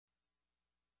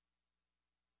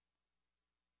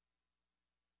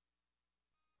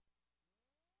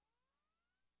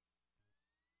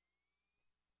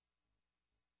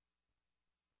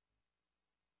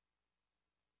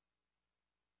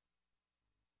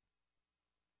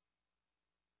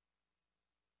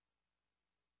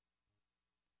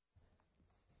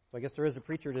So I guess there is a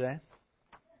preacher today.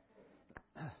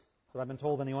 That's what I've been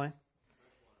told anyway.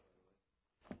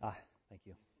 Thank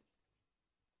you.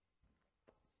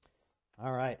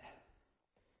 All right.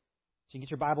 So you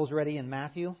get your Bibles ready in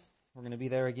Matthew. We're going to be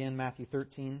there again, Matthew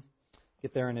 13.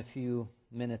 Get there in a few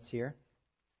minutes here.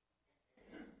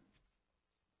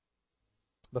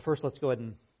 But first, let's go ahead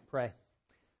and pray.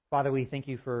 Father, we thank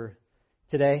you for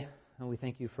today, and we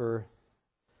thank you for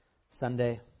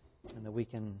Sunday, and that we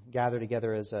can gather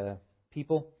together as a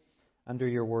people under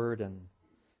your word and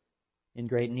in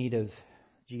great need of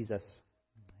Jesus.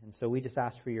 And so we just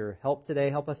ask for your help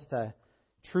today. Help us to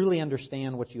truly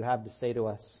understand what you have to say to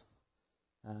us,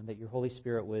 that your Holy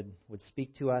Spirit would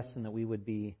speak to us, and that we would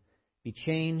be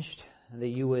changed, and that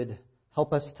you would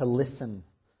help us to listen,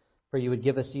 for you would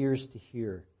give us ears to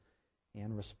hear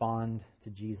and respond to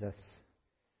Jesus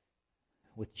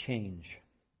with change.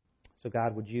 So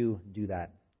God, would you do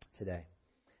that today?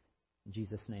 In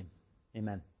Jesus' name,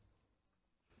 amen.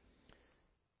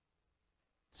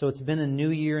 So it's been a new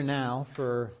year now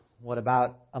for,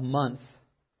 about a month.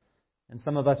 And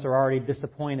some of us are already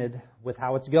disappointed with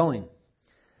how it's going.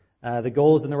 The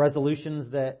goals and the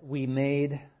resolutions that we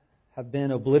made have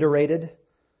been obliterated.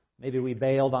 Maybe we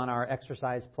bailed on our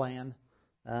exercise plan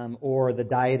or the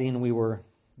dieting we were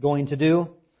going to do.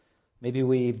 Maybe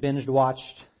we binge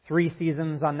watched 3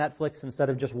 seasons on Netflix instead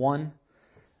of just 1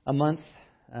 a month.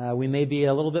 We may be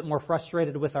a little bit more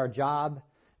frustrated with our job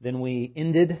than we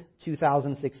ended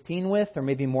 2016 with, or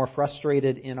maybe more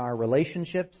frustrated in our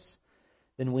relationships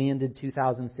than we ended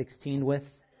 2016 with.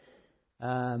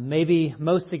 Maybe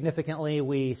most significantly,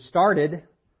 we started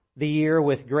the year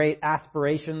with great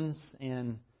aspirations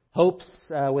and hopes,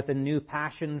 with a new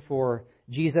passion for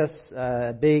Jesus,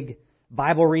 a big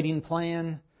Bible reading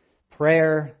plan,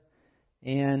 prayer,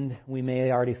 and we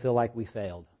may already feel like we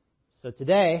failed. So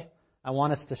today, I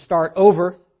want us to start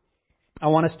over. I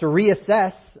want us to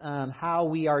reassess how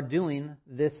we are doing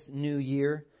this new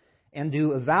year, and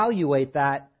to evaluate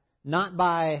that not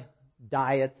by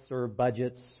diets or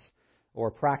budgets or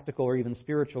practical or even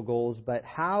spiritual goals, but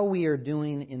how we are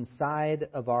doing inside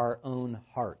of our own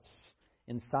hearts,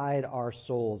 inside our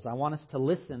souls. I want us to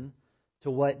listen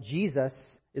to what Jesus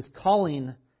is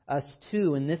calling us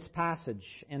to in this passage,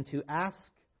 and to ask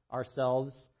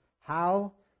ourselves,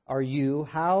 how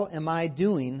am I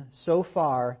doing so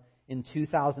far in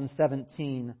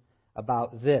 2017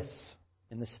 about this,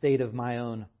 in the state of my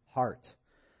own heart?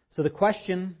 So the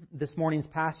question this morning's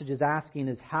passage is asking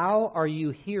is, how are you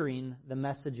hearing the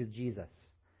message of Jesus?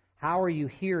 How are you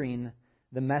hearing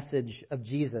the message of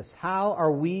Jesus? How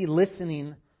are we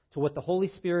listening to what the Holy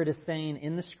Spirit is saying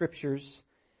in the Scriptures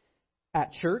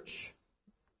at church,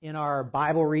 in our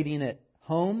Bible reading at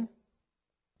home,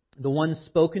 the one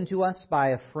spoken to us by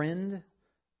a friend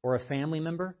or a family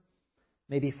member?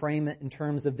 Maybe frame it in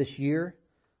terms of this year.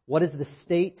 What is the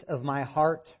state of my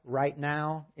heart right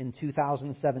now in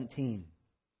 2017?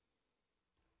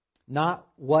 Not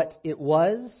what it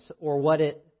was or what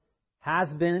it has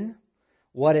been,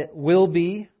 what it will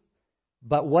be,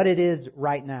 but what it is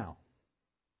right now.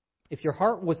 If your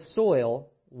heart was soil,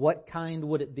 what kind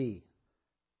would it be?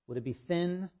 Would it be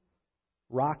thin,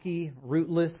 rocky,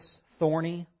 rootless,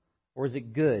 thorny, or is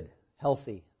it good,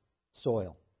 healthy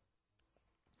soil?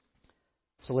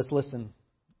 So let's listen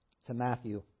to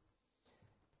Matthew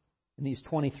in these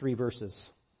 23 verses,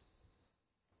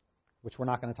 which we're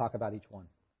not going to talk about each one.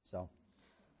 So,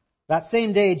 that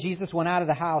same day Jesus went out of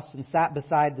the house and sat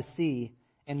beside the sea,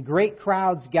 and great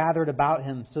crowds gathered about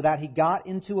him, so that he got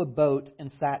into a boat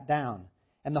and sat down.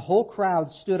 And the whole crowd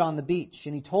stood on the beach,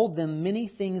 and he told them many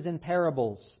things in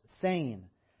parables, saying,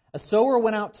 A sower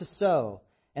went out to sow,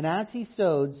 and as he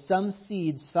sowed, some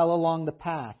seeds fell along the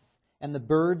path, and the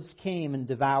birds came and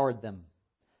devoured them.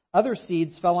 Other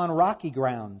seeds fell on rocky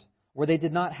ground, where they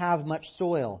did not have much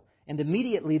soil, and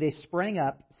immediately they sprang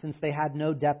up, since they had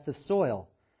no depth of soil.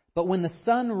 But when the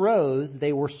sun rose,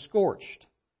 they were scorched,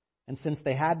 and since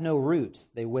they had no root,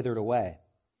 they withered away.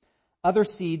 Other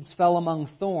seeds fell among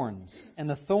thorns, and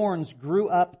the thorns grew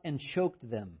up and choked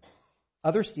them.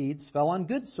 Other seeds fell on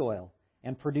good soil,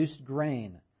 and produced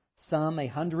grain, some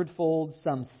 100-fold,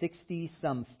 some 60,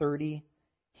 some 30.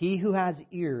 He who has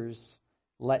ears,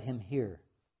 let him hear.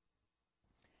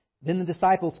 Then the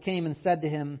disciples came and said to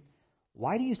him,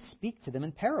 Why do you speak to them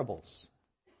in parables?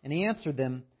 And he answered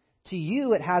them, To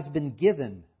you it has been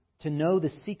given to know the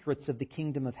secrets of the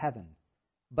kingdom of heaven,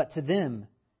 but to them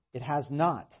it has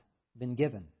not been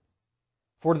given.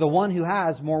 For to the one who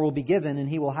has, more will be given, and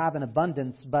he will have an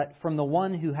abundance, but from the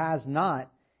one who has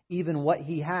not, even what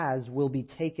he has will be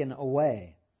taken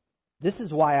away. This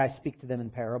is why I speak to them in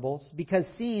parables, because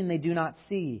seeing they do not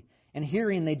see, and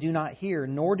hearing they do not hear,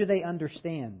 nor do they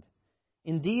understand.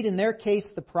 Indeed, in their case,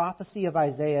 the prophecy of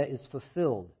Isaiah is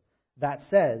fulfilled, that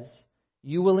says,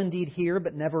 You will indeed hear,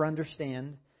 but never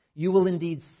understand. You will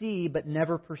indeed see, but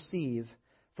never perceive.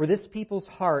 For this people's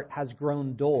heart has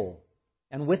grown dull,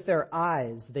 and with their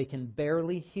eyes they can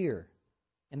barely hear,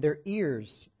 and their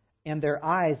ears and their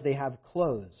eyes they have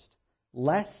closed,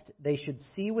 lest they should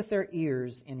see with their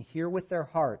ears and hear with their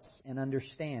hearts and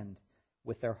understand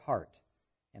with their heart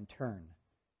and turn,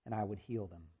 and I would heal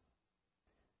them.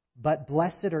 But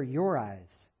blessed are your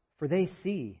eyes, for they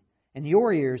see, and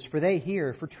your ears, for they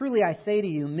hear. For truly I say to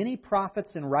you, many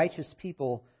prophets and righteous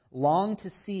people long to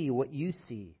see what you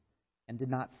see and did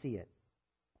not see it,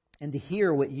 and to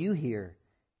hear what you hear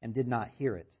and did not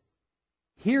hear it.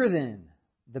 Hear then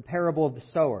the parable of the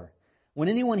sower. When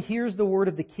anyone hears the word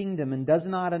of the kingdom and does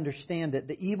not understand it,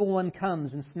 the evil one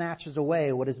comes and snatches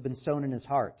away what has been sown in his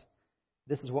heart.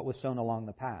 This is what was sown along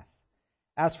the path.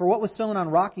 As for what was sown on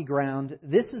rocky ground,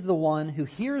 this is the one who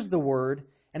hears the word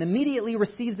and immediately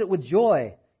receives it with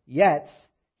joy. Yet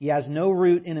he has no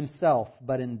root in himself,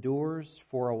 but endures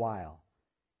for a while.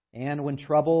 And when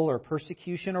trouble or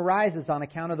persecution arises on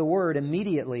account of the word,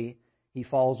 immediately he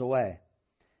falls away.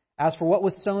 As for what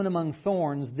was sown among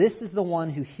thorns, this is the one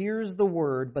who hears the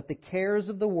word, but the cares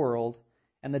of the world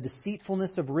and the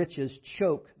deceitfulness of riches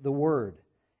choke the word,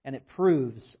 and it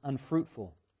proves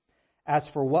unfruitful. As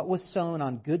for what was sown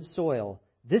on good soil,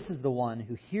 this is the one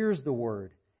who hears the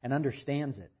word and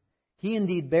understands it. He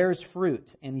indeed bears fruit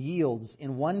and yields,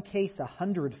 in one case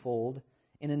 100-fold,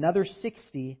 in another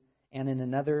 60, and in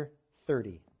another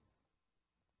 30.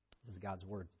 This is God's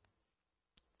word.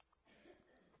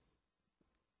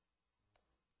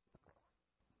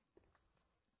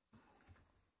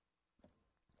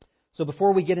 So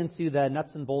before we get into the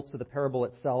nuts and bolts of the parable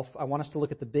itself, I want us to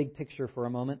look at the big picture for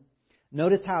a moment.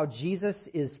 Notice how Jesus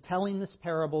is telling this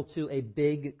parable to a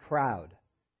big crowd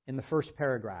in the first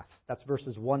paragraph. That's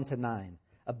verses 1 to 9.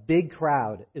 A big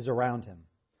crowd is around him.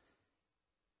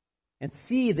 And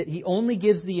see that he only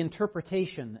gives the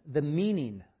interpretation, the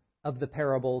meaning of the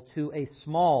parable to a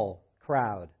small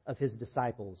crowd of his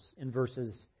disciples in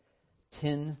verses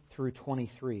 10 through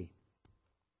 23.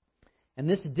 And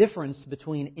this difference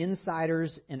between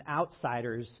insiders and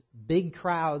outsiders, big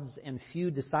crowds and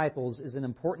few disciples, is an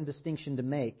important distinction to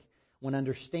make when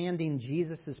understanding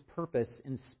Jesus' purpose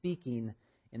in speaking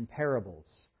in parables.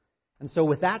 And so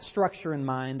with that structure in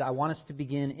mind, I want us to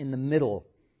begin in the middle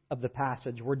of the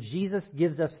passage where Jesus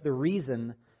gives us the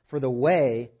reason for the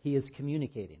way he is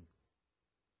communicating.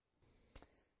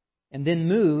 And then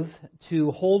move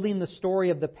to holding the story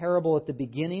of the parable at the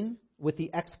beginning with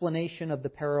the explanation of the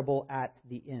parable at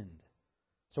the end.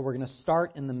 So we're going to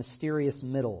start in the mysterious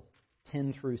middle,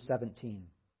 10 through 17.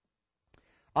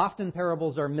 Often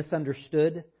parables are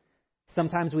misunderstood.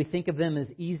 Sometimes we think of them as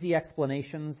easy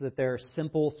explanations, that they're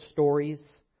simple stories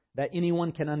that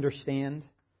anyone can understand.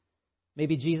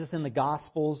 Maybe Jesus in the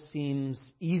Gospels seems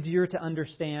easier to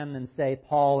understand than, say,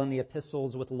 Paul in the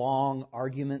epistles with long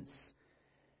arguments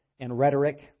and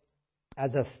rhetoric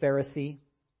as a Pharisee.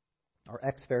 Or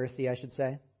ex-Pharisee, I should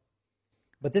say.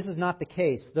 But this is not the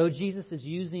case. Though Jesus is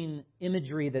using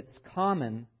imagery that's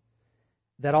common,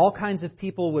 that all kinds of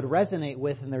people would resonate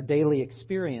with in their daily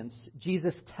experience,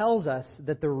 Jesus tells us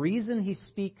that the reason he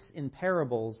speaks in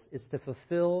parables is to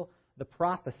fulfill the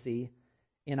prophecy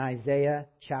in Isaiah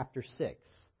chapter 6.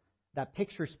 That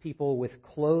pictures people with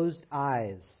closed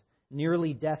eyes,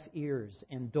 nearly deaf ears,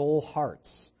 and dull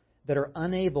hearts that are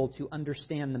unable to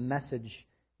understand the message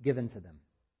given to them.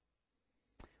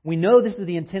 We know this is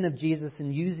the intent of Jesus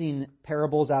in using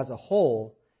parables as a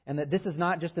whole, and that this is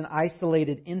not just an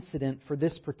isolated incident for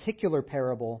this particular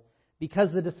parable,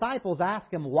 because the disciples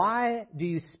ask him, "Why do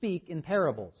you speak in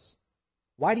parables?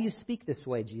 Why do you speak this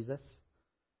way, Jesus?"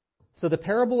 So the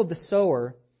parable of the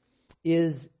sower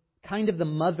is kind of the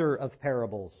mother of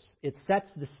parables. It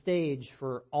sets the stage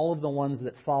for all of the ones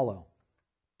that follow.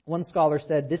 One scholar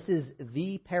said, this is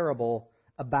the parable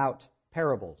about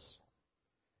parables.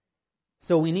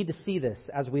 So we need to see this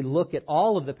as we look at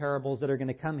all of the parables that are going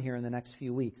to come here in the next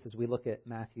few weeks as we look at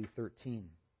Matthew 13.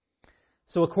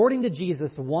 So according to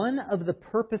Jesus, one of the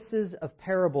purposes of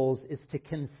parables is to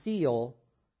conceal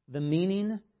the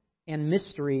meaning and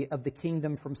mystery of the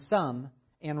kingdom from some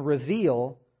and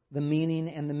reveal the meaning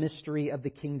and the mystery of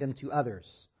the kingdom to others.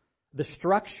 The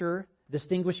structure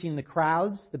distinguishing the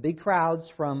crowds, the big crowds,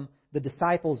 from the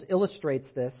disciples illustrates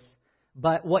this,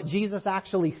 but what Jesus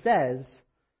actually says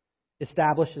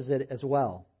establishes it as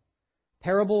well.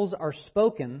 Parables are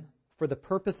spoken for the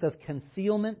purpose of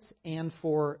concealment and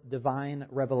for divine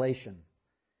revelation.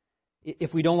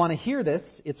 If we don't want to hear this,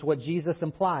 it's what Jesus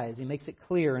implies. He makes it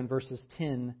clear in verses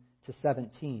 10 to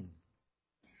 17.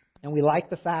 And we like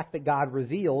the fact that God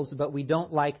reveals, but we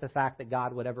don't like the fact that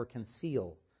God would ever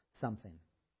conceal something.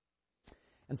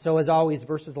 And so, as always,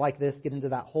 verses like this get into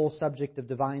that whole subject of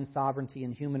divine sovereignty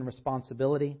and human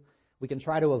responsibility. We can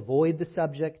try to avoid the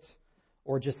subject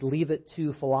or just leave it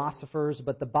to philosophers,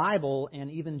 but the Bible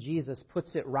and even Jesus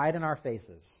puts it right in our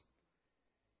faces.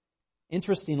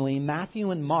 Interestingly,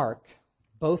 Matthew and Mark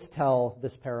both tell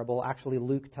this parable. Actually,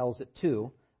 Luke tells it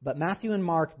too. But Matthew and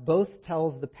Mark both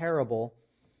tells the parable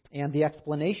and the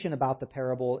explanation about the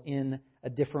parable in a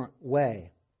different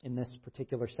way in this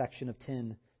particular section of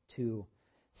 10 to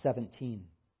 17.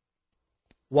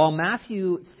 While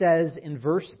Matthew says in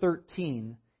verse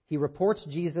 13, he reports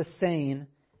Jesus saying,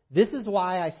 "This is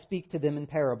why I speak to them in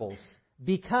parables,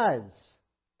 because,"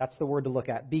 that's the word to look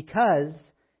at,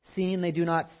 "because seeing they do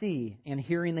not see, and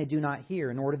hearing they do not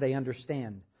hear, nor do they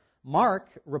understand." Mark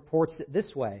reports it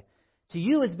this way, "To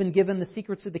you has been given the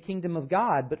secrets of the kingdom of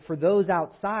God, but for those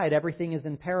outside everything is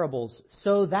in parables,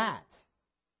 so that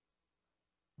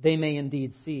they may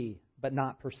indeed see, but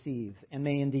not perceive, and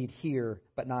may indeed hear,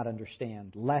 but not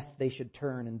understand, lest they should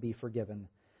turn and be forgiven."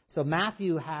 So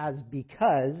Matthew has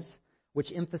 "because,"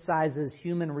 which emphasizes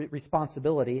human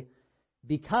responsibility.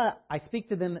 Because I speak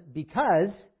to them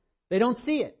because they don't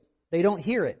see it, they don't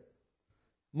hear it.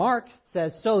 Mark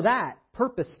says "so that,"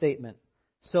 purpose statement,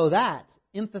 "so that,"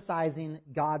 emphasizing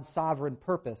God's sovereign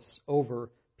purpose over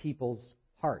people's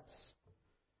hearts.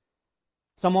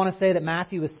 Some want to say that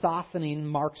Matthew is softening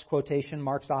Mark's quotation.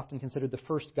 Mark's often considered the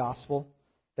first gospel.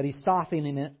 That he's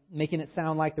softening it, making it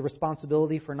sound like the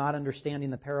responsibility for not understanding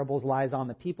the parables lies on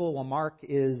the people, while Mark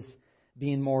is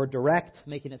being more direct,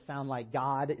 making it sound like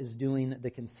God is doing the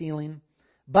concealing.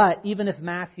 But even if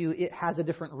Matthew has a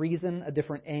different reason, a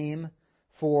different aim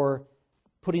for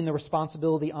putting the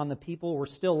responsibility on the people, we're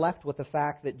still left with the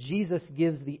fact that Jesus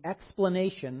gives the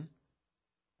explanation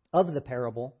of the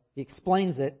parable. He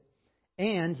explains it,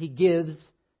 and he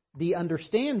gives the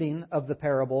understanding of the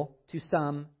parable to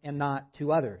some and not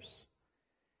to others.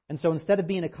 And so instead of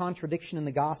being a contradiction in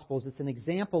the Gospels, it's an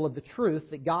example of the truth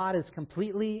that God is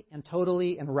completely and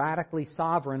totally and radically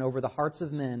sovereign over the hearts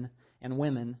of men and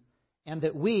women, and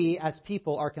that we as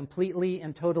people are completely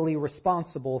and totally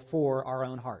responsible for our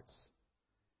own hearts.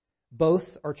 Both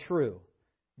are true.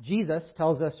 Jesus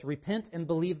tells us, repent and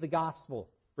believe the gospel.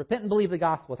 Repent and believe the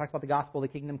gospel. It talks about the gospel, the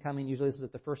kingdom coming. Usually this is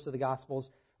at the first of the Gospels.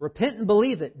 Repent and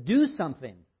believe it. Do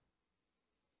something.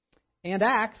 And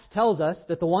Acts tells us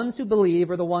that the ones who believe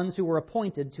are the ones who were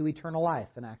appointed to eternal life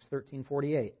in Acts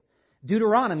 13:48.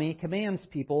 Deuteronomy commands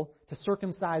people to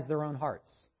circumcise their own hearts.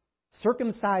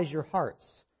 Circumcise your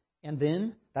hearts. And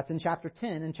then, that's in chapter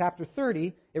 10. In chapter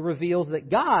 30, it reveals that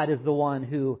God is the one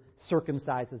who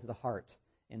circumcises the heart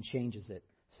and changes it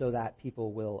so that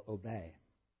people will obey.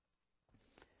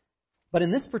 But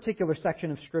in this particular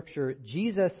section of Scripture,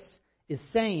 Jesus is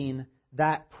saying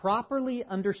that properly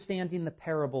understanding the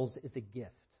parables is a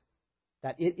gift.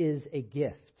 That it is a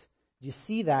gift. You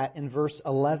see that in verse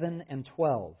 11 and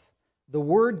 12. The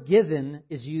word given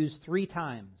is used 3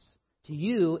 times. To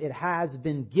you it has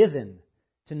been given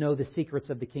to know the secrets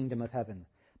of the kingdom of heaven.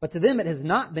 But to them it has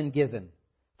not been given.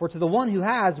 For to the one who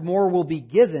has, more will be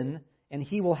given, and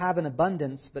he will have an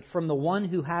abundance. But from the one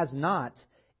who has not,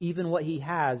 even what he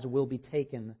has will be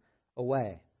taken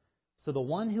away. So the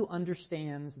one who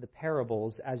understands the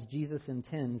parables as Jesus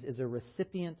intends is a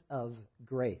recipient of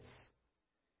grace.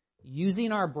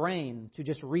 Using our brain to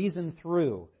just reason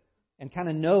through and kind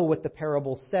of know what the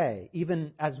parables say,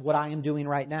 even as what I am doing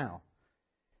right now.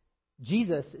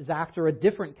 Jesus is after a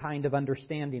different kind of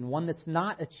understanding, one that's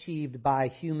not achieved by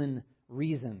human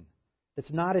reason,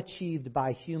 that's not achieved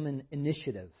by human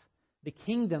initiative. The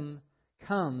kingdom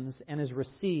comes and is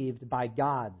received by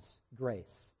God's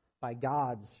grace, by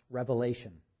God's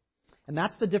revelation. And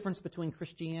that's the difference between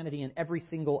Christianity and every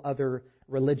single other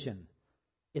religion.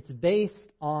 It's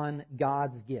based on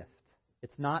God's gift.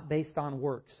 It's not based on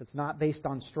works. It's not based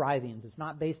on strivings. It's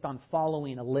not based on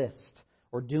following a list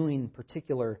or doing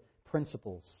particular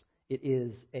principles. It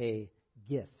is a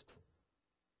gift.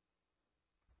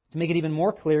 To make it even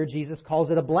more clear, Jesus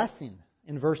calls it a blessing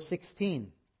in verse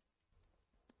 16.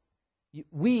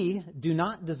 We do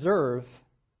not deserve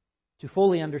to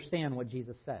fully understand what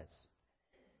Jesus says.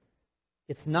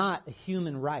 It's not a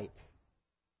human right.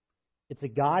 It's a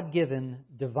God-given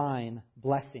divine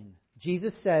blessing.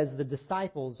 Jesus says the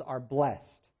disciples are blessed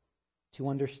to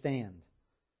understand.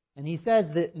 And he says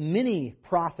that many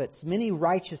prophets, many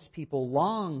righteous people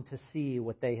longed to see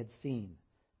what they had seen,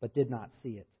 but did not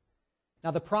see it.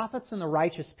 Now the prophets and the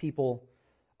righteous people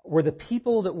were the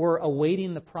people that were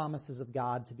awaiting the promises of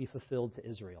God to be fulfilled to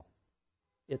Israel.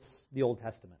 It's the Old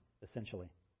Testament, essentially.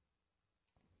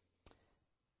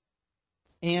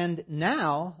 And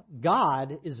now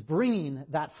God is bringing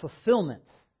that fulfillment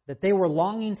that they were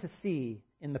longing to see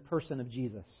in the person of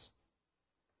Jesus.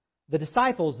 The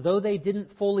disciples, though they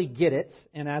didn't fully get it,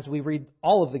 and as we read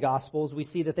all of the Gospels, we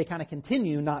see that they kind of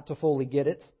continue not to fully get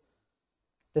it,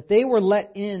 that they were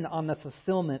let in on the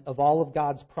fulfillment of all of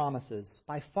God's promises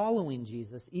by following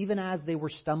Jesus, even as they were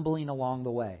stumbling along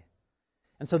the way.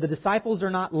 And so the disciples are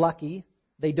not lucky,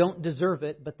 they don't deserve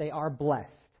it, but they are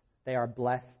blessed. They are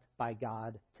blessed by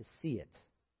God to see it.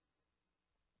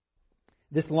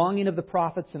 This longing of the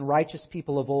prophets and righteous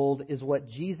people of old is what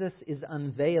Jesus is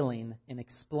unveiling in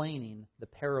explaining the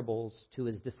parables to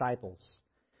His disciples.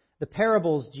 The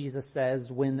parables, Jesus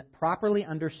says, when properly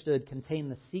understood, contain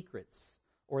the secrets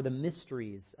or the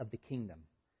mysteries of the kingdom.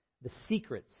 The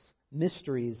secrets,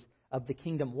 mysteries of the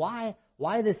kingdom. Why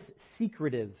this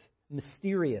secretive,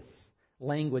 mysterious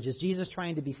language? Is Jesus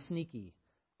trying to be sneaky?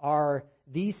 Are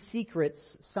these secrets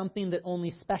something that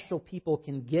only special people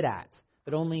can get at,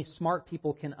 that only smart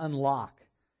people can unlock,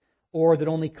 or that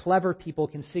only clever people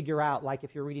can figure out, like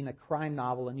if you're reading a crime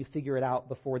novel and you figure it out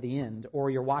before the end, or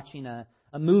you're watching a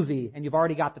movie and you've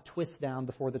already got the twist down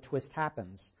before the twist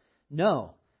happens?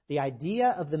 No. The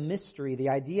idea of the mystery, the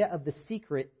idea of the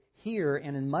secret here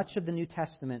and in much of the New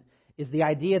Testament is the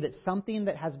idea that something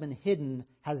that has been hidden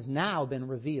has now been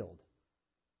revealed.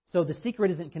 So the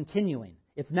secret isn't continuing.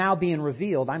 It's now being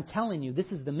revealed. I'm telling you,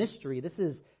 this is the mystery. This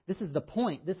is the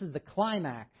point. This is the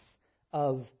climax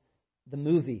of the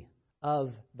movie,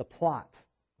 of the plot.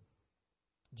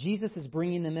 Jesus is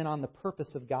bringing them in on the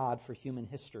purpose of God for human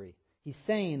history. He's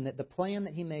saying that the plan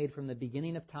that He made from the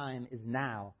beginning of time is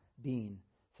now being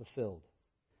fulfilled.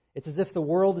 It's as if the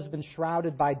world has been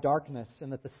shrouded by darkness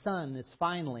and that the sun is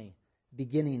finally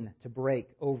beginning to break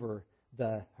over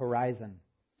the horizon.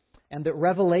 And that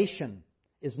revelation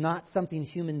is not something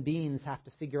human beings have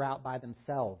to figure out by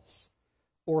themselves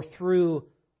or through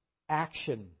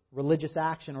action, religious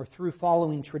action, or through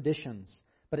following traditions,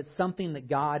 but it's something that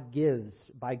God gives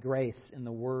by grace in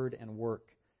the word and work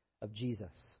of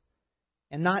Jesus.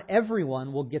 And not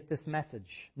everyone will get this message.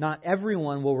 Not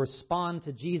everyone will respond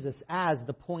to Jesus as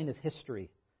the point of history,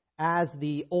 as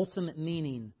the ultimate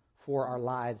meaning for our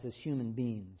lives as human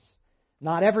beings.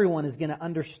 Not everyone is going to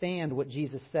understand what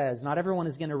Jesus says. Not everyone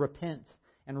is going to repent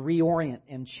and reorient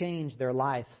and change their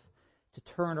life to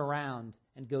turn around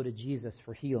and go to Jesus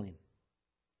for healing.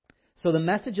 So the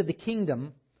message of the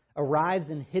kingdom arrives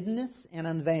in hiddenness and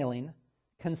unveiling,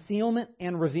 concealment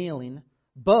and revealing,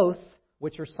 both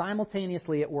which are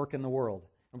simultaneously at work in the world.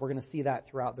 And we're going to see that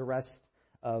throughout the rest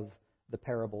of the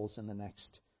parables in the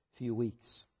next few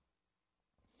weeks.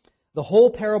 The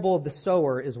whole parable of the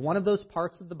sower is one of those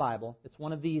parts of the Bible. It's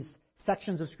one of these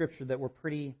sections of Scripture that we're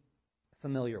pretty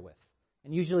familiar with.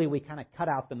 And usually we kind of cut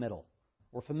out the middle.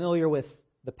 We're familiar with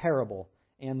the parable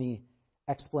and the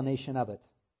explanation of it.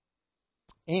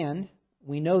 And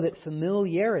we know that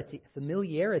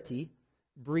familiarity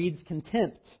breeds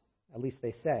contempt, at least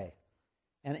they say.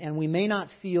 And we may not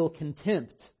feel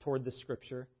contempt toward the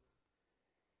Scripture,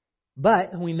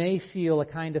 but we may feel a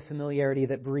kind of familiarity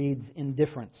that breeds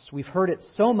indifference. We've heard it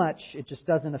so much, it just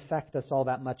doesn't affect us all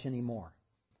that much anymore.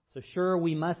 So sure,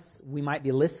 we might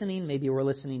be listening. Maybe we're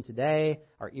listening today.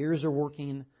 Our ears are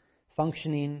working,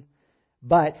 functioning,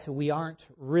 but we aren't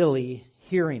really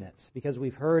hearing it because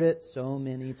we've heard it so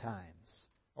many times.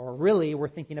 Or really, we're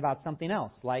thinking about something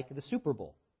else, like the Super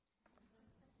Bowl.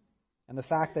 And the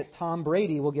fact that Tom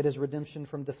Brady will get his redemption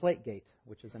from Deflategate,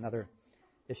 which is another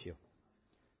issue.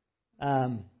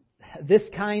 This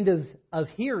kind of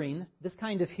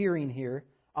hearing here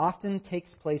often takes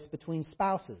place between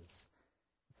spouses.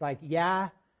 It's like, yeah,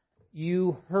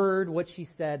 you heard what she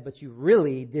said, but you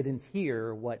really didn't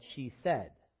hear what she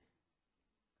said.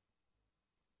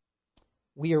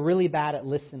 We are really bad at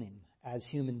listening as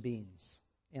human beings.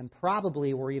 And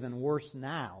probably we're even worse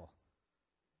now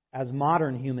as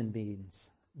modern human beings.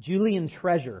 Julian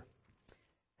Treasure,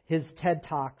 his TED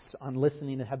Talks on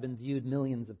listening have been viewed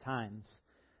millions of times.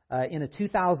 In a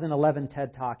 2011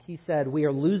 TED Talk, he said, "We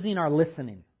are losing our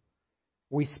listening.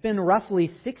 We spend roughly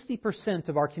 60%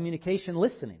 of our communication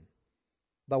listening,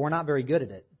 but we're not very good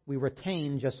at it. We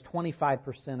retain just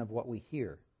 25% of what we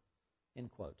hear."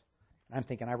 End quote. And I'm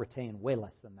thinking I retain way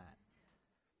less than that.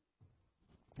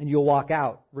 And you'll walk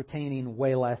out retaining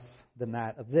way less than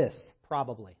that of this,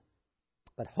 probably.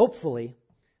 But hopefully,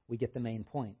 we get the main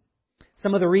point.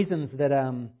 Some of the reasons that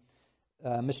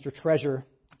Mr. Treasure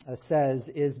says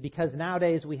is because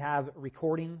nowadays we have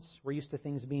recordings. We're used to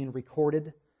things being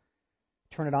recorded.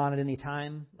 turn it on at any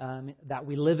time, that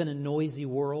we live in a noisy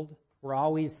world. We're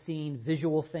always seeing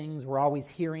visual things. We're always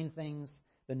hearing things.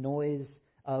 The noise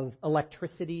of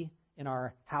electricity in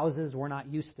our houses. We're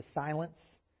not used to silence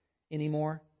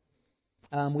anymore.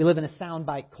 We live in a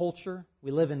soundbite culture.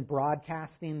 We live in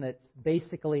broadcasting that's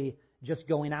basically just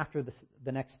going after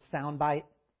the next soundbite,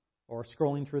 or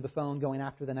scrolling through the phone, going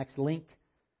after the next link.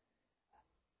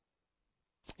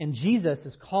 And Jesus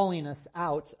is calling us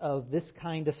out of this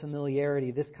kind of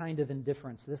familiarity, this kind of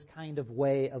indifference, this kind of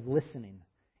way of listening.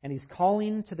 And He's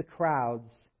calling to the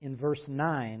crowds in verse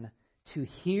 9 to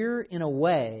hear in a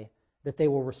way that they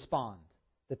will respond,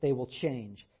 that they will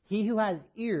change. He who has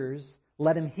ears,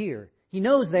 let him hear. He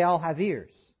knows they all have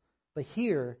ears, but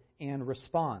hear and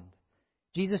respond.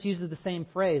 Jesus uses the same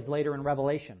phrase later in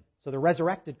Revelation. So the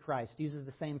resurrected Christ uses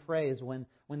the same phrase when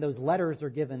those letters are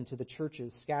given to the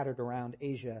churches scattered around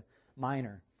Asia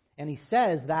Minor. And He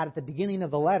says that at the beginning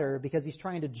of the letter because He's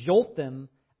trying to jolt them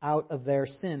out of their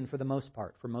sin for the most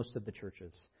part, for most of the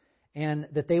churches. And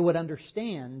that they would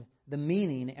understand the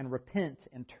meaning and repent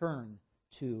and turn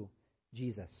to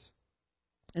Jesus.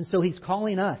 And so He's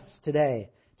calling us today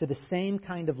to the same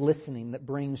kind of listening that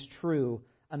brings true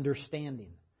understanding.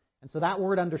 And so that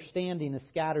word understanding is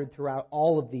scattered throughout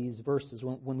all of these verses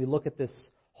when we look at this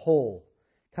whole.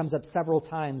 It comes up several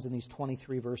times in these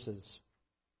 23 verses.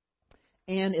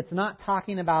 And it's not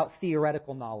talking about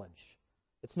theoretical knowledge.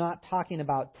 It's not talking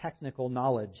about technical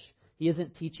knowledge. He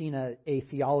isn't teaching a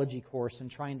theology course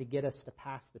and trying to get us to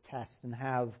pass the test and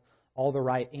have all the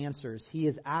right answers. He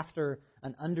is after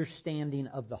an understanding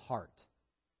of the heart.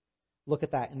 Look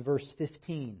at that in verse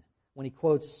 15 when he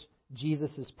quotes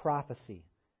Jesus' prophecy.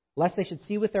 Lest they should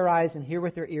see with their eyes and hear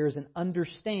with their ears and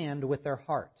understand with their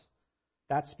heart.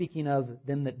 That's speaking of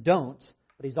them that don't,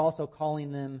 but He's also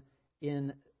calling them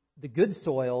in the good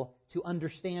soil to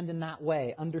understand in that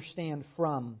way, understand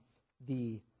from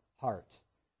the heart.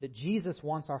 That Jesus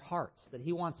wants our hearts, that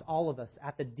He wants all of us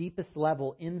at the deepest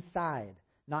level inside,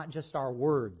 not just our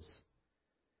words.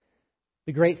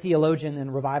 The great theologian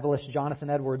and revivalist Jonathan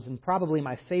Edwards, and probably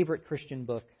my favorite Christian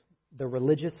book, The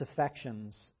Religious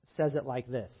Affections, says it like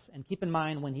this. And keep in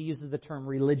mind, when he uses the term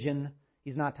religion,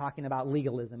 he's not talking about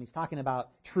legalism. He's talking about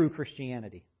true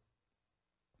Christianity.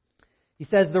 He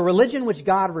says, the religion which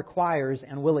God requires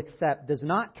and will accept does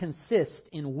not consist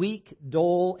in weak,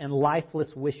 dull, and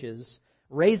lifeless wishes,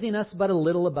 raising us but a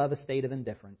little above a state of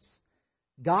indifference.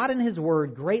 God in His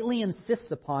Word greatly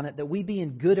insists upon it that we be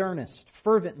in good earnest,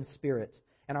 fervent in spirit,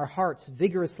 and our hearts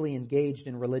vigorously engaged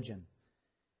in religion.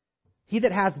 He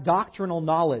that has doctrinal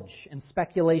knowledge and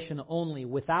speculation only,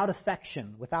 without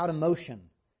affection, without emotion,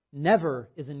 never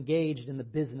is engaged in the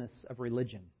business of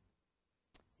religion.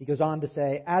 He goes on to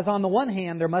say, as on the one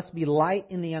hand there must be light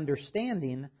in the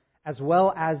understanding, as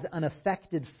well as an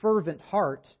affected, fervent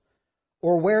heart,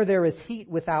 or where there is heat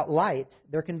without light,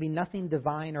 there can be nothing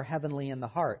divine or heavenly in the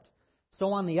heart.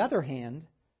 So on the other hand,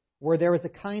 where there is a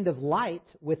kind of light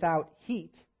without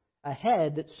heat, a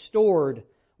head that's stored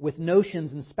with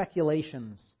notions and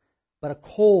speculations, but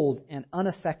a cold and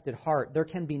unaffected heart, there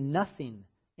can be nothing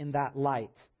in that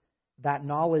light. That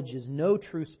knowledge is no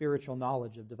true spiritual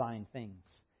knowledge of divine things.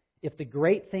 If the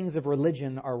great things of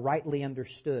religion are rightly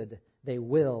understood, they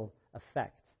will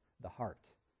affect the heart.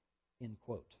 End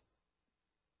quote.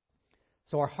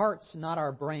 So our hearts, not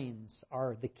our brains,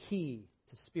 are the key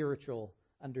to spiritual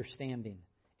understanding.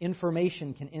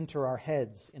 Information can enter our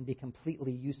heads and be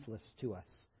completely useless to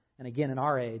us. And again, in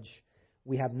our age,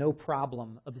 we have no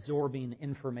problem absorbing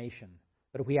information.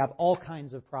 But we have all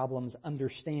kinds of problems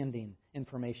understanding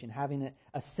information, having it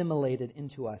assimilated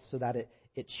into us so that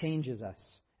it changes us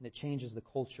and it changes the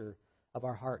culture of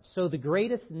our hearts. So the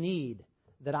greatest need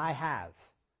that I have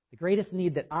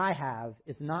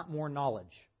is not more knowledge.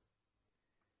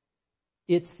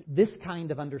 It's this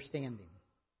kind of understanding.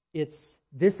 It's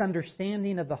this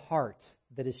understanding of the heart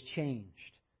that is changed.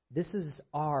 This is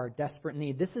our desperate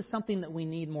need. This is something that we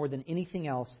need more than anything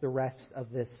else the rest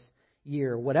of this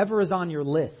year. Whatever is on your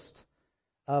list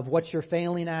of what you're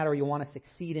failing at or you want to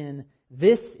succeed in,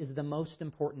 this is the most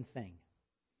important thing.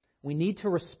 We need to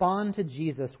respond to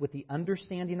Jesus with the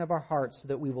understanding of our hearts so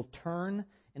that we will turn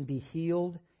and be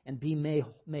healed and be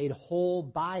made whole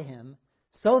by Him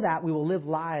so that we will live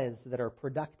lives that are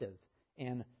productive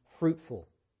and fruitful.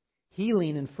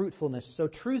 Healing and fruitfulness. So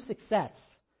true success,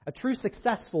 a true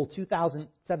successful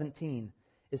 2017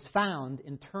 is found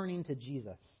in turning to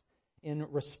Jesus, in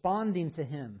responding to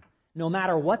Him, no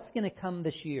matter what's going to come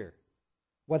this year,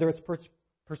 whether it's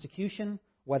persecution,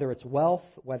 whether it's wealth,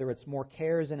 whether it's more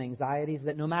cares and anxieties,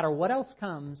 that no matter what else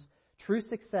comes, true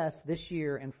success this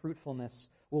year and fruitfulness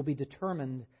will be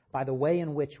determined by the way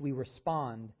in which we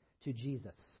respond to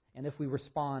Jesus, and if we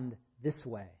respond this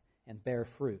way and bear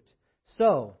fruit.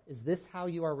 So, is this how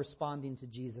you are responding to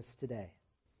Jesus today?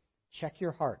 Check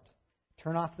your heart.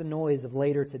 Turn off the noise of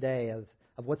later today, of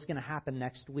what's going to happen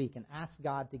next week, and ask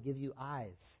God to give you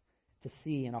eyes to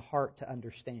see and a heart to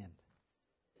understand.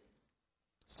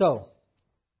 So,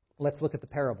 let's look at the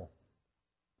parable.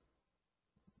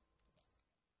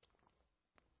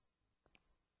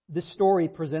 This story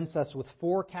presents us with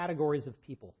four categories of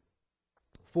people.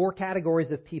 Four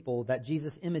categories of people that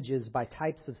Jesus images by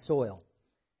types of soil.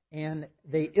 And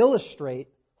they illustrate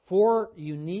four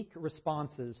unique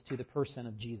responses to the person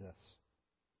of Jesus.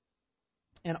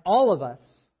 And all of us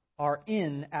are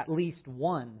in at least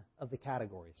one of the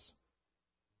categories.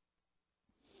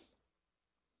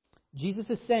 Jesus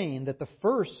is saying that the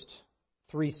first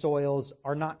three soils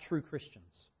are not true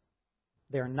Christians.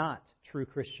 They're not true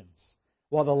Christians.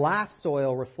 While the last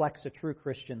soil reflects a true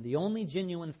Christian, the only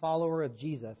genuine follower of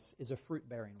Jesus is a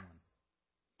fruit-bearing one.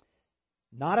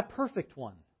 Not a perfect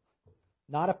one.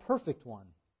 Not a perfect one.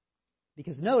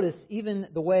 Because notice, even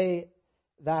the way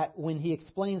that when he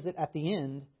explains it at the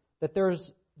end, that there's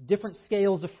different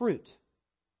scales of fruit.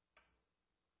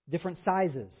 Different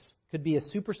sizes. Could be a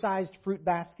supersized fruit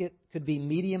basket, could be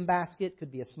medium basket,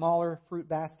 could be a smaller fruit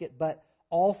basket, but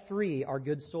all three are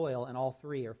good soil and all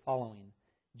three are following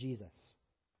Jesus.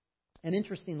 And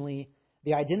interestingly,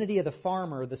 the identity of the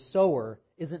farmer, the sower,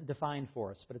 isn't defined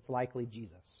for us, but it's likely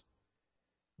Jesus.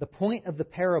 The point of the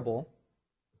parable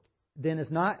then is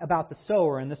not about the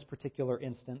sower in this particular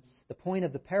instance. The point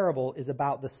of the parable is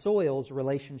about the soil's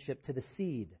relationship to the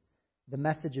seed, the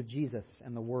message of Jesus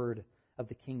and the word of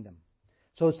the kingdom.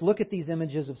 So let's look at these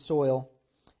images of soil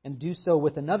and do so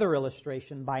with another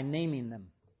illustration by naming them.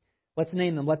 Let's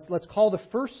name them. Let's call the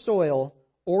first soil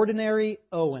ordinary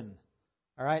Owen.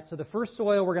 All right, so the first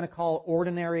soil we're going to call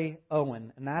ordinary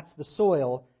Owen, and that's the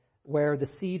soil where the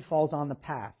seed falls on the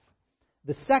path.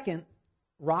 The second,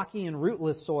 rocky and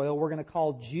rootless soil, we're going to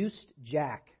call juiced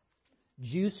Jack.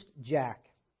 Juiced Jack.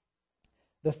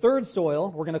 The third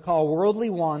soil we're going to call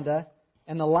worldly Wanda,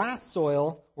 and the last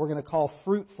soil we're going to call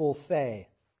fruitful Faye.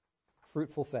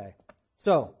 Fruitful Faye.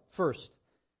 So, first,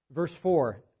 verse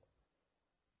 4.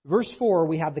 Verse 4,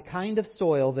 we have the kind of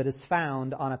soil that is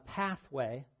found on a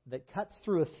pathway that cuts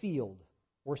through a field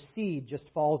where seed just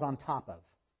falls on top of,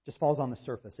 just falls on the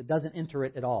surface. It doesn't enter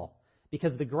it at all.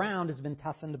 Because the ground has been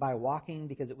toughened by walking,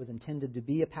 because it was intended to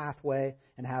be a pathway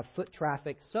and have foot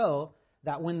traffic, so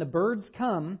that when the birds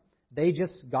come, they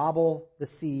just gobble the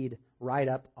seed right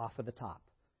up off of the top.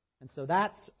 And so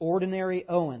that's ordinary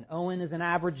Owen. Owen is an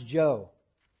average Joe.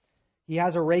 He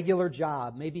has a regular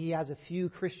job. Maybe he has a few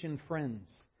Christian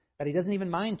friends that he doesn't even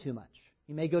mind too much.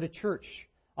 He may go to church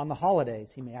on the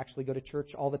holidays. He may actually go to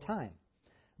church all the time.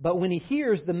 But when he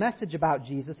hears the message about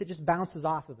Jesus, it just bounces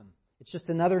off of him. It's just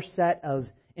another set of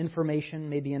information,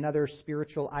 maybe another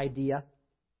spiritual idea.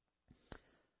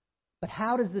 But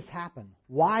how does this happen?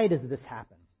 Why does this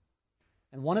happen?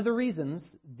 And one of the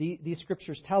reasons these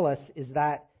scriptures tell us is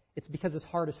that it's because his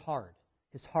heart is hard.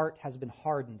 His heart has been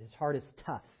hardened. His heart is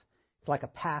tough. It's like a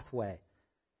pathway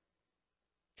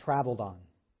traveled on.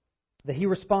 That he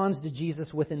responds to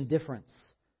Jesus with indifference.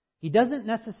 He doesn't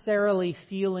necessarily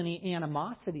feel any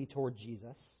animosity toward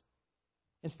Jesus.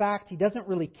 In fact, he doesn't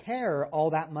really care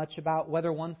all that much about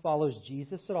whether one follows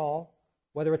Jesus at all,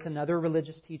 whether it's another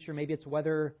religious teacher, maybe it's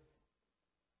whether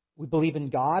we believe in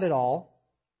God at all.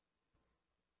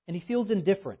 And he feels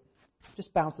indifferent.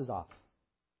 Just bounces off.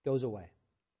 Goes away.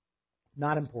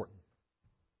 Not important.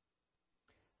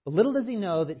 But little does he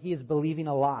know that he is believing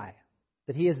a lie,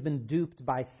 that he has been duped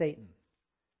by Satan.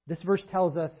 This verse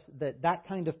tells us that that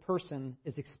kind of person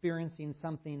is experiencing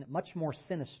something much more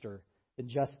sinister than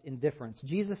just indifference.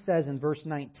 Jesus says in verse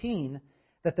 19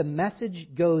 that the message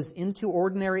goes into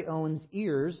ordinary Owen's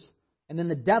ears, and then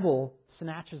the devil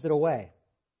snatches it away.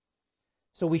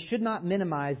 So we should not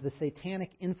minimize the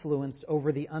satanic influence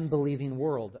over the unbelieving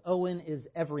world. Owen is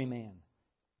every man,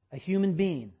 a human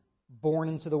being born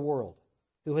into the world,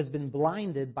 who has been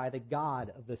blinded by the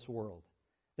god of this world.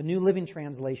 The New Living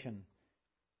Translation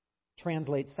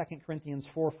translates 2 Corinthians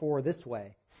 4:4 this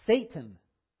way: Satan,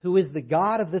 who is the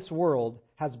god of this world,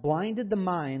 has blinded the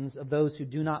minds of those who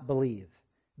do not believe.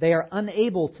 They are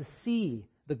unable to see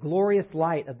the glorious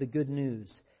light of the good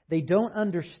news. They don't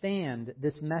understand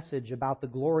this message about the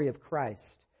glory of Christ,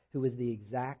 who is the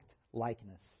exact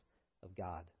likeness of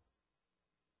God.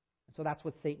 And so that's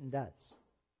what Satan does.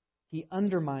 He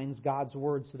undermines God's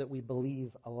word so that we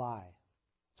believe a lie.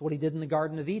 It's what he did in the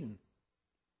Garden of Eden.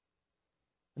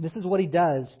 And this is what he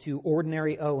does to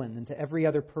ordinary Owen and to every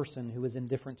other person who is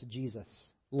indifferent to Jesus.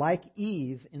 Like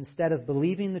Eve, instead of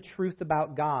believing the truth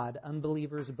about God,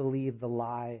 unbelievers believe the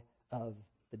lie of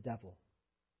the devil.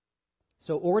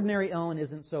 So ordinary Owen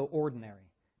isn't so ordinary.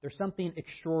 There's something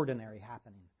extraordinary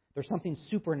happening. There's something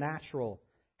supernatural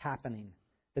happening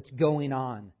that's going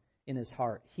on in his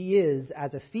heart. He is,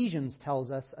 as Ephesians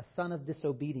tells us, a son of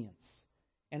disobedience.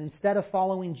 And instead of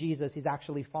following Jesus, he's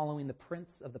actually following the prince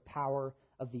of the power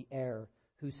of the air,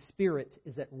 whose spirit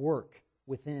is at work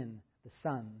within the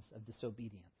sons of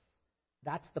disobedience.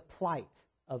 That's the plight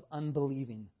of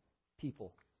unbelieving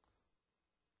people.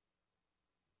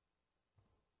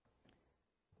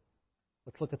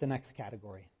 Let's look at the next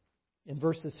category. In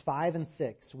verses 5 and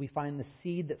 6, we find the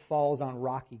seed that falls on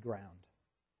rocky ground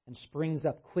and springs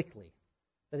up quickly,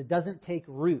 that it doesn't take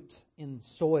root in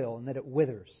soil and that it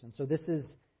withers. And so this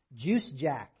is Juice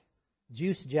Jack.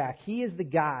 Juice Jack. He is the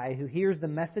guy who hears the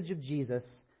message of Jesus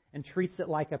and treats it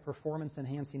like a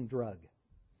performance-enhancing drug.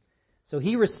 So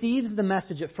he receives the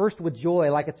message at first with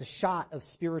joy, like it's a shot of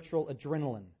spiritual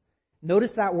adrenaline.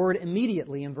 Notice that word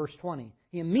immediately in verse 20.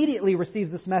 He immediately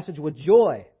receives this message with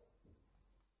joy.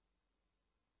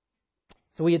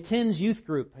 So he attends youth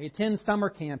group, he attends summer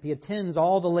camp, he attends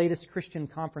all the latest Christian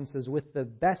conferences with the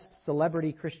best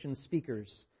celebrity Christian speakers.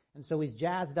 And so he's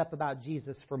jazzed up about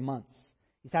Jesus for months.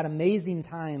 He's had amazing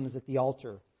times at the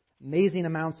altar, amazing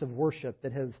amounts of worship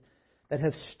that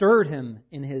have stirred him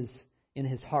in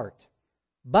his heart.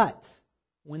 But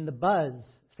when the buzz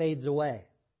fades away,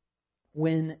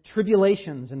 when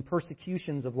tribulations and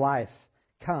persecutions of life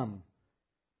come,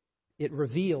 it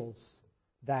reveals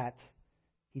that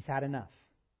he's had enough.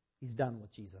 He's done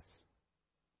with Jesus.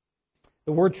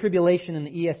 The word tribulation in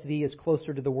the ESV is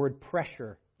closer to the word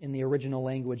pressure in the original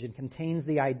language and contains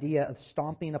the idea of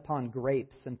stomping upon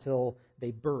grapes until they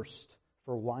burst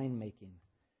for winemaking.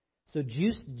 So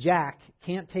Juice Jack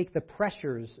can't take the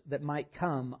pressures that might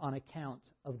come on account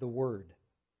of the Word.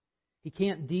 He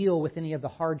can't deal with any of the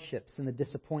hardships and the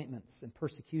disappointments and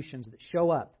persecutions that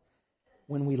show up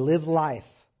when we live life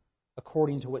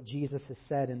according to what Jesus has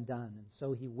said and done. And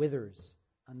so he withers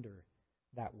under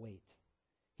that weight.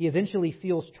 He eventually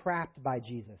feels trapped by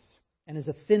Jesus and is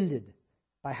offended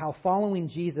by how following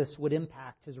Jesus would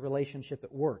impact his relationship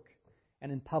at work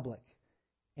and in public,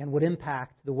 and would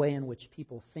impact the way in which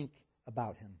people think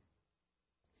about him.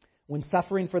 When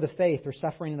suffering for the faith or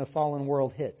suffering in a fallen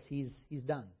world hits, he's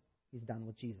done. He's done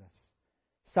with Jesus.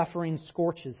 Suffering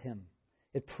scorches him.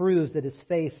 It proves that his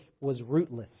faith was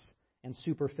rootless and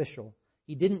superficial.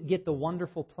 He didn't get the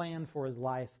wonderful plan for his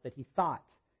life that he thought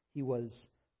he was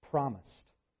promised.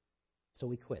 So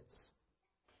he quits.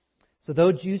 So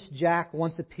though Juice Jack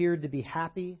once appeared to be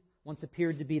happy, once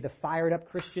appeared to be the fired-up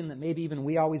Christian that maybe even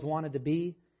we always wanted to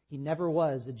be, he never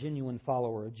was a genuine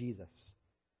follower of Jesus.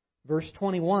 Verse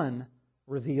 21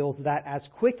 reveals that as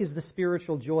quick as the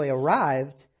spiritual joy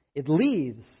arrived, it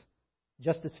leaves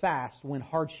just as fast when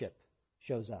hardship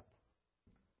shows up.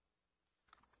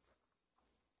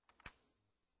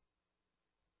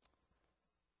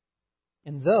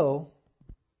 And though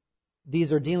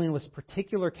these are dealing with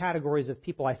particular categories of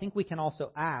people, I think we can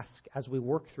also ask as we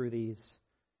work through these,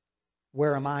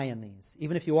 where am I in these?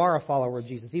 Even if you are a follower of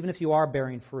Jesus, even if you are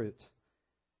bearing fruit,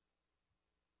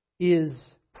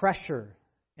 is pressure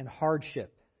and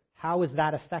hardship, how is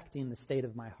that affecting the state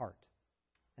of my heart?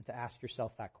 And to ask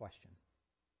yourself that question.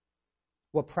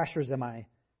 What pressures am I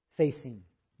facing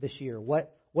this year?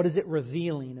 What is it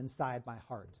revealing inside my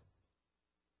heart?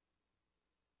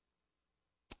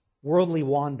 Worldly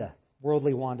Wanda.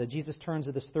 Worldly Wanda. Jesus turns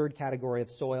to this third category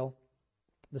of soil,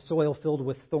 the soil filled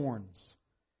with thorns.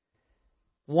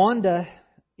 Wanda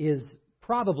is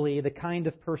probably the kind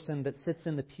of person that sits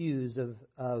in the pews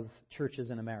of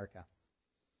churches in America.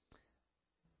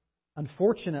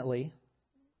 Unfortunately,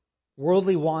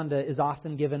 worldly Wanda is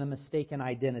often given a mistaken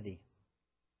identity,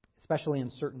 especially in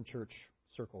certain church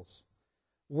circles.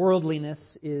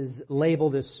 Worldliness is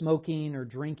labeled as smoking or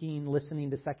drinking,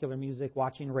 listening to secular music,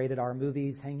 watching rated R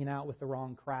movies, hanging out with the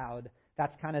wrong crowd.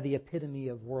 That's kind of the epitome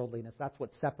of worldliness. That's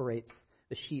what separates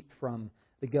the sheep from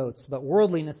the goats. But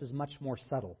worldliness is much more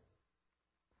subtle.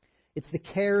 It's the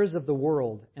cares of the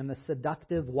world and the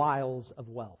seductive wiles of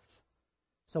wealth.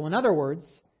 So in other words,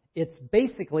 it's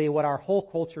basically what our whole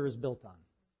culture is built on.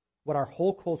 What our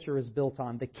whole culture is built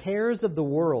on. The cares of the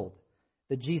world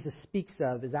that Jesus speaks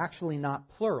of is actually not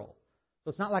plural. So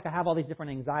it's not like I have all these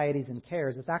different anxieties and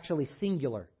cares. It's actually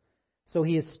singular. So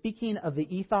he is speaking of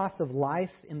the ethos of life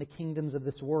in the kingdoms of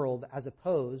this world as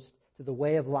opposed to the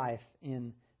way of life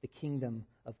in the kingdom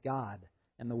of God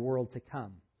and the world to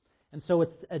come. And so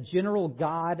it's a general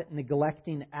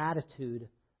God-neglecting attitude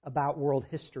about world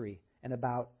history and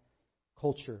about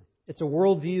culture It's a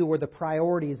worldview where the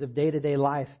priorities of day-to-day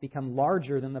life become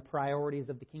larger than the priorities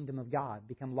of the kingdom of God,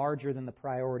 become larger than the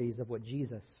priorities of what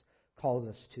Jesus calls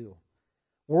us to.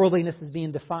 Worldliness is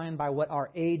being defined by what our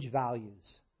age values.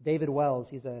 David Wells,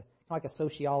 he's like a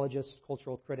sociologist,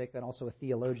 cultural critic, and also a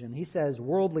theologian. He says,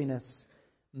 worldliness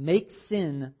makes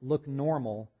sin look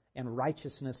normal and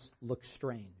righteousness look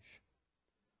strange.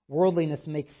 Worldliness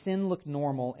makes sin look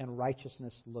normal and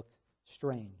righteousness look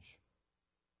strange.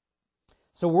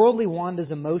 So worldly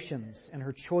Wanda's emotions and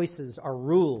her choices are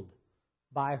ruled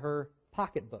by her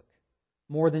pocketbook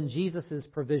more than Jesus'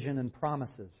 provision and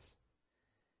promises.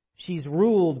 She's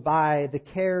ruled by the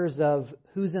cares of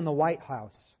who's in the White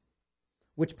House,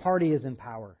 which party is in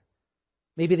power,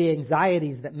 maybe the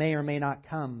anxieties that may or may not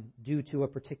come due to a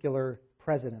particular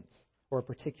president or a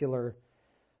particular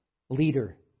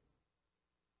leader,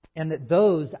 and that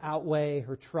those outweigh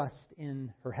her trust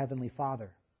in her Heavenly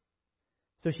Father.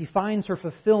 So she finds her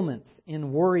fulfillment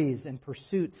in worries and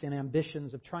pursuits and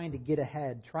ambitions of trying to get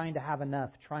ahead, trying to have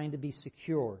enough, trying to be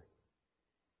secure.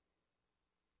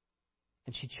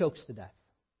 And she chokes to death,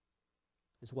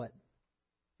 is what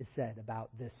is said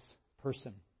about this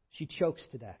person. She chokes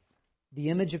to death. The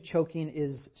image of choking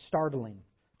is startling.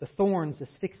 The thorns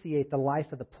asphyxiate the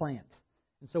life of the plant.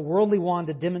 And so worldly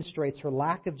Wanda demonstrates her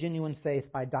lack of genuine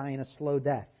faith by dying a slow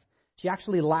death. She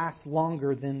actually lasts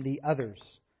longer than the others.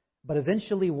 But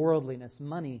eventually worldliness,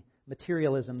 money,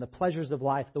 materialism, the pleasures of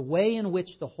life, the way in which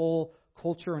the whole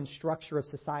culture and structure of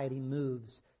society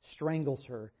moves, strangles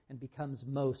her and becomes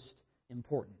most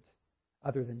important,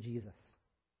 other than Jesus.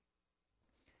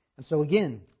 And so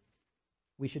again,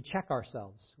 we should check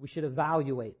ourselves. We should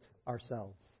evaluate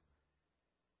ourselves.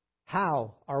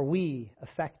 How are we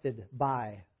affected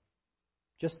by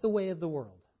just the way of the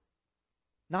world?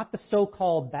 Not the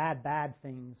so-called bad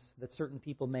things that certain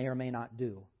people may or may not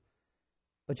do,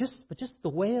 but just the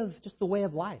way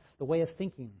of life, the way of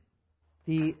thinking,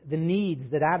 the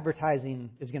needs that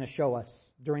advertising is going to show us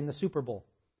during the Super Bowl,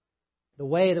 the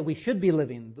way that we should be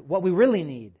living, what we really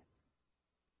need.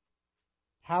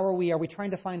 How are we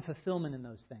trying to find fulfillment in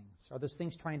those things? Are those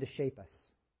things trying to shape us?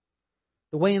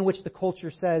 The way in which the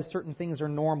culture says certain things are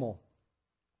normal,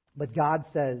 but God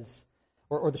says,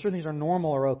 or certain things are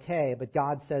normal or okay, but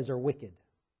God says are wicked.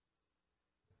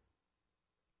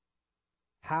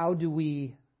 How do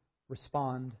we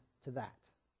respond to that?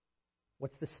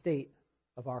 What's the state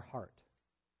of our heart?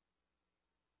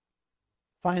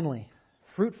 Finally,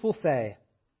 fruitful Faye.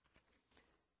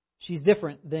 She's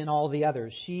different than all the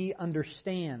others. She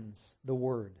understands the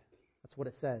Word. That's what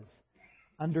it says.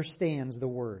 Understands the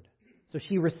Word. So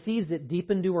she receives it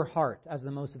deep into her heart as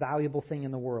the most valuable thing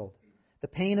in the world. The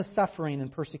pain of suffering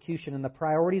and persecution and the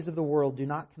priorities of the world do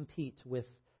not compete with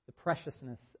the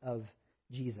preciousness of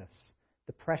Jesus,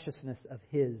 the preciousness of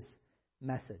His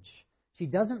message. She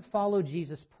doesn't follow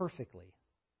Jesus perfectly.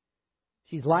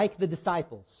 She's like the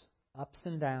disciples, ups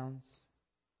and downs.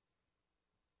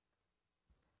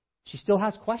 She still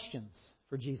has questions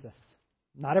for Jesus.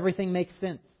 Not everything makes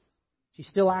sense. She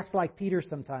still acts like Peter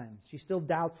sometimes. She still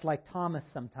doubts like Thomas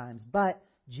sometimes. But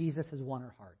Jesus has won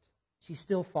her heart. She's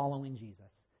still following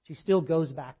Jesus. She still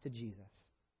goes back to Jesus.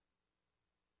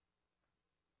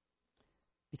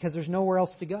 Because there's nowhere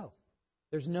else to go.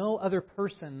 There's no other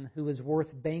person who is worth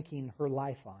banking her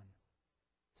life on.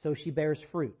 So she bears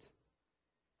fruit.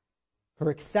 Her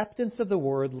acceptance of the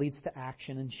Word leads to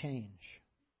action and change.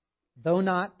 Though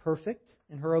not perfect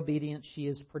in her obedience, she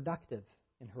is productive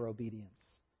in her obedience.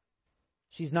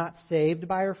 She's not saved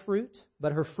by her fruit,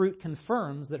 but her fruit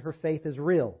confirms that her faith is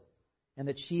real and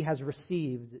that she has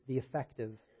received the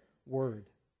effective Word.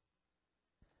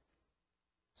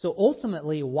 So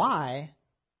ultimately, why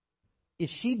is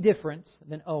she different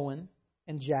than Owen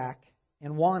and Jack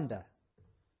and Wanda?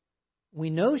 We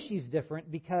know she's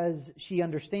different because she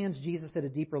understands Jesus at a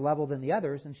deeper level than the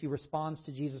others, and she responds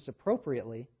to Jesus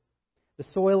appropriately. The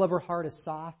soil of her heart is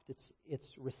soft. It's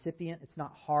recipient. It's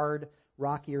not hard,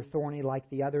 rocky, or thorny like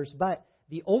the others. But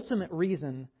the ultimate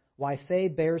reason why Faye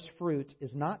bears fruit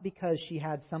is not because she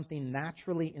had something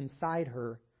naturally inside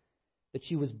her that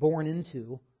she was born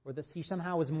into, or that she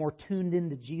somehow was more tuned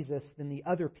into Jesus than the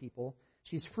other people.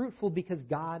 She's fruitful because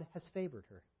God has favored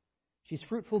her. She's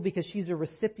fruitful because she's a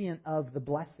recipient of the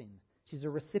blessing. She's a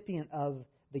recipient of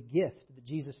the gift that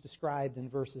Jesus described in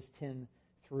verses 10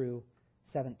 through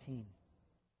 17.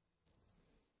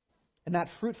 And that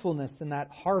fruitfulness and that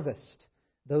harvest,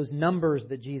 those numbers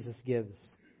that Jesus gives,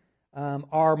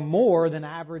 are more than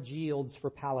average yields for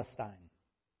Palestine.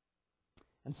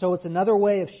 And so it's another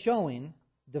way of showing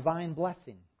divine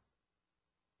blessing.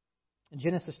 In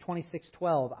Genesis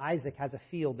 26:12, Isaac has a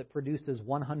field that produces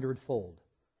 100-fold.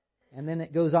 And then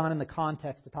it goes on in the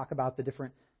context to talk about the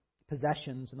different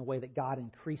possessions and the way that God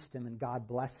increased him and God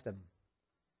blessed him.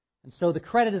 And so the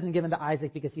credit isn't given to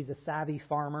Isaac because he's a savvy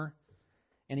farmer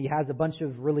and he has a bunch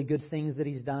of really good things that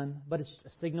he's done, but it's a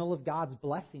signal of God's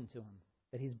blessing to him,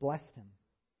 that he's blessed him.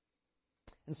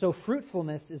 And so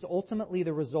fruitfulness is ultimately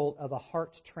the result of a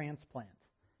heart transplant,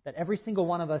 that every single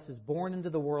one of us is born into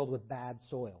the world with bad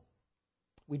soil.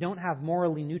 We don't have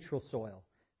morally neutral soil.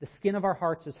 The skin of our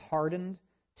hearts is hardened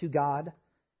to God,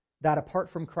 that apart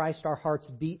from Christ our hearts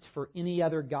beat for any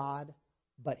other God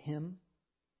but Him,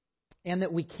 and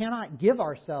that we cannot give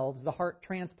ourselves the heart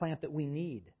transplant that we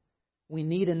need. We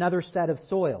need another set of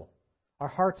soil. Our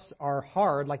hearts are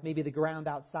hard, like maybe the ground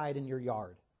outside in your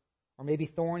yard, or maybe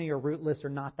thorny or rootless or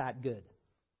not that good.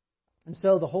 And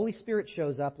so the Holy Spirit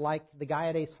shows up like the guy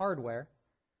at Ace Hardware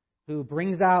who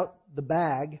brings out the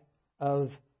bag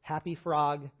of Happy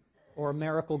Frog or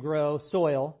Miracle Grow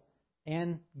soil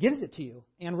and gives it to you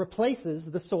and replaces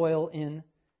the soil in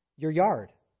your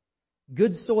yard.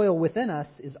 Good soil within us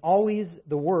is always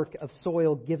the work of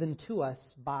soil given to us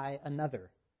by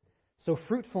another. So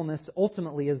fruitfulness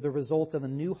ultimately is the result of a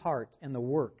new heart and the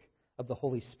work of the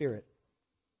Holy Spirit.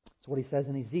 That's what he says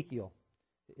in Ezekiel.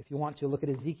 If you want to, look at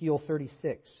Ezekiel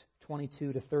 36,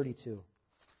 22 to 32.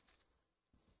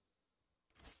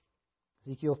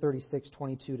 Ezekiel 36,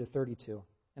 22 to 32.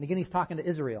 And again, he's talking to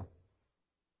Israel,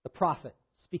 the prophet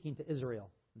speaking to Israel.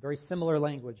 Very similar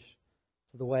language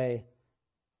to the way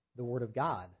the Word of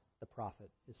God, the prophet,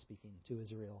 is speaking to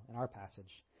Israel in our passage.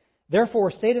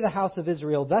 Therefore, say to the house of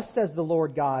Israel, thus says the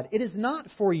Lord God, it is not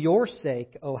for your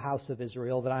sake, O house of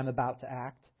Israel, that I am about to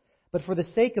act, but for the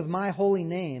sake of my holy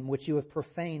name, which you have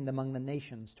profaned among the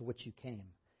nations to which you came.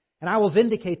 And I will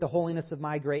vindicate the holiness of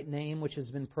my great name, which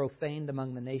has been profaned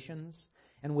among the nations,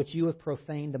 and which you have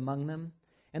profaned among them.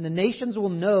 And the nations will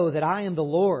know that I am the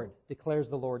Lord, declares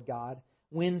the Lord God,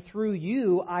 when through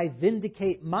you I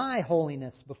vindicate my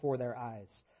holiness before their eyes.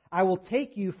 I will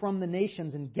take you from the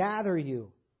nations and gather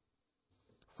you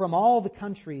from all the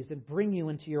countries and bring you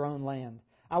into your own land.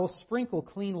 I will sprinkle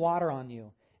clean water on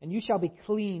you, and you shall be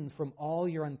clean from all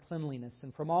your uncleanliness,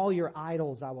 and from all your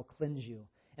idols I will cleanse you.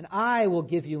 And I will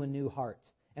give you a new heart,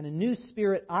 and a new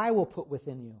spirit I will put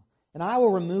within you. And I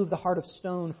will remove the heart of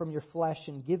stone from your flesh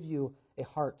and give you a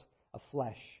heart of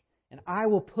flesh. And I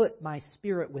will put my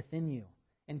spirit within you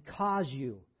and cause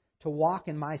you to walk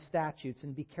in my statutes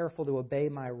and be careful to obey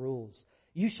my rules.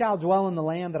 You shall dwell in the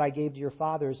land that I gave to your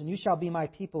fathers, and you shall be my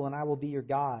people, and I will be your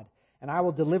God. And I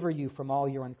will deliver you from all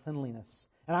your uncleanliness.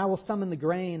 And I will summon the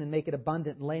grain and make it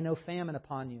abundant and lay no famine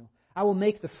upon you. I will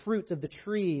make the fruit of the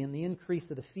tree and the increase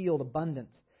of the field abundant,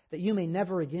 that you may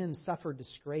never again suffer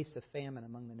disgrace of famine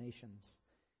among the nations.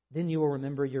 Then you will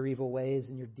remember your evil ways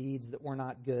and your deeds that were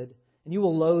not good, and you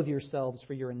will loathe yourselves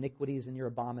for your iniquities and your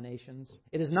abominations.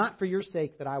 It is not for your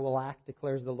sake that I will act,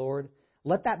 declares the Lord.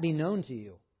 Let that be known to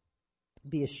you.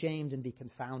 Be ashamed and be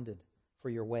confounded for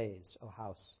your ways, O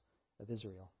house of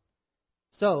Israel.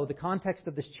 So, the context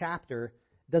of this chapter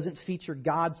doesn't feature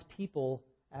God's people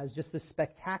as just this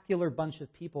spectacular bunch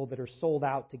of people that are sold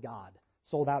out to God,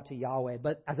 sold out to Yahweh,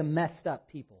 but as a messed up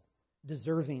people,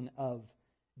 deserving of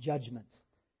judgment,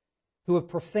 who have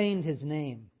profaned His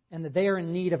name, and that they are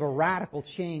in need of a radical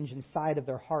change inside of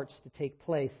their hearts to take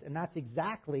place. And that's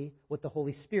exactly what the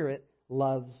Holy Spirit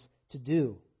loves to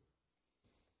do.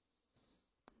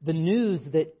 The news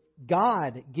that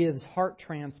God gives heart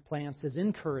transplants is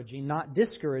encouraging, not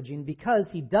discouraging, because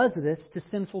He does this to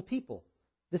sinful people.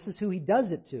 This is who He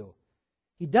does it to.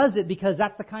 He does it because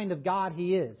that's the kind of God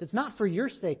He is. It's not for your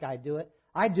sake I do it.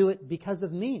 I do it because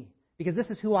of me. Because this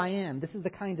is who I am. This is the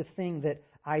kind of thing that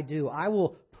I do. I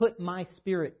will put my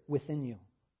Spirit within you.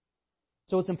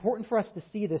 So it's important for us to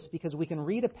see this because we can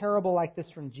read a parable like this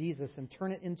from Jesus and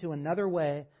turn it into another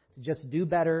way to just do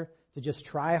better, to just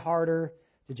try harder,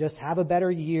 to just have a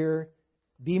better year,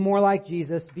 be more like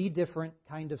Jesus, be different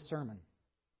kind of sermon.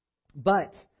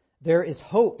 But there is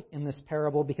hope in this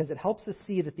parable because it helps us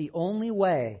see that the only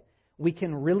way we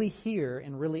can really hear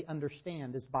and really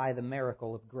understand is by the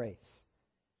miracle of grace.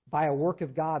 By a work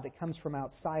of God that comes from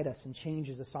outside us and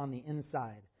changes us on the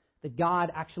inside. That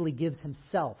God actually gives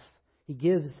Himself. He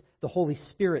gives the Holy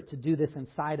Spirit to do this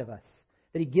inside of us.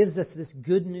 That He gives us this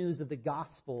good news of the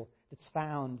gospel that's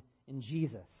found in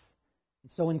Jesus.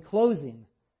 And so in closing,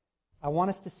 I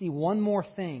want us to see one more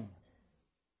thing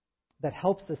that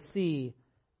helps us see,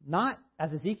 not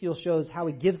as Ezekiel shows how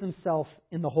He gives Himself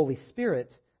in the Holy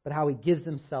Spirit, but how He gives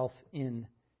Himself in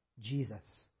Jesus.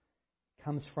 It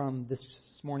comes from this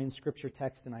morning's scripture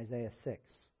text in Isaiah 6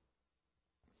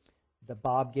 that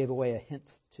Bob gave away a hint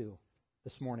to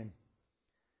this morning.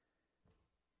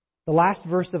 The last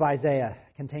verse of Isaiah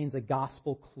contains a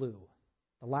gospel clue.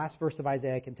 The last verse of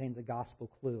Isaiah contains a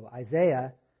gospel clue.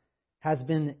 Isaiah has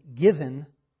been given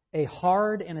a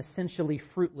hard and essentially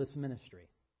fruitless ministry.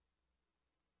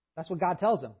 That's what God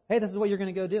tells him. Hey, this is what you're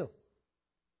going to go do.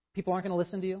 People aren't going to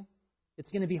listen to you.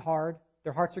 It's going to be hard.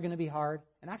 Their hearts are going to be hard.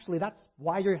 And actually, that's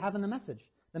why you're having the message.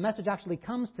 The message actually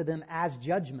comes to them as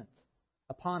judgment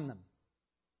upon them.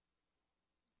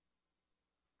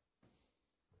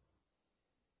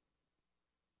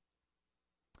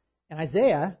 And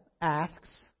Isaiah asks,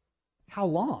 how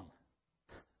long?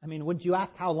 I mean, wouldn't you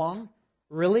ask how long?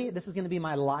 Really? This is going to be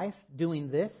my life doing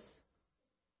this?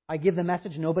 I give the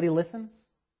message, nobody listens?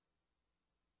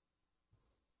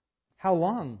 How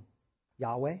long,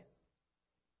 Yahweh?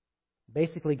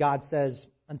 Basically, God says,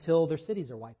 until their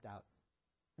cities are wiped out,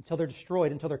 until they're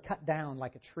destroyed, until they're cut down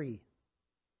like a tree.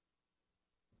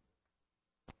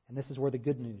 And this is where the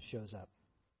good news shows up.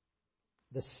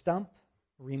 The stump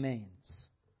remains,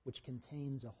 which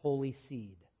contains a holy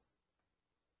seed.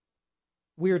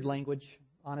 Weird language,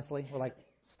 honestly. We're like,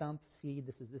 stump, seed,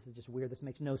 this is just weird. This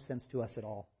makes no sense to us at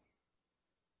all.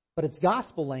 But it's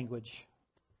gospel language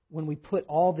when we put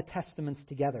all the testaments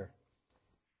together.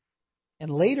 And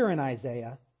later in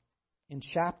Isaiah, in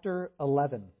chapter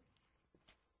 11,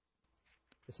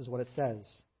 this is what it says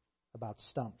about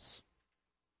stumps.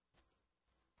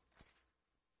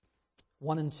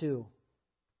 1 and 2.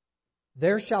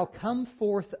 There shall come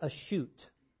forth a shoot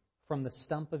from the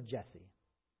stump of Jesse,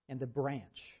 and a branch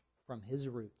from his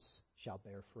roots shall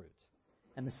bear fruit.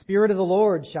 And the Spirit of the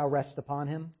Lord shall rest upon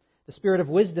him, the Spirit of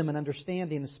wisdom and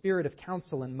understanding, the Spirit of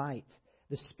counsel and might,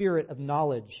 the Spirit of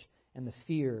knowledge and the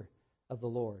fear of the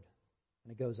Lord.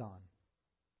 And it goes on.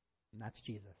 And that's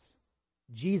Jesus.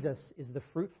 Jesus is the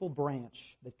fruitful branch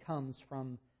that comes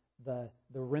from the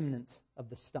remnant of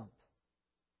the stump.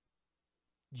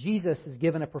 Jesus is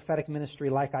given a prophetic ministry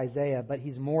like Isaiah, but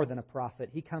he's more than a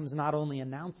prophet. He comes not only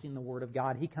announcing the Word of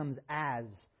God, he comes as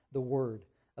the Word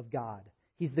of God.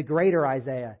 He's the greater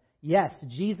Isaiah. Yes,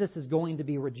 Jesus is going to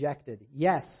be rejected.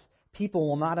 Yes, people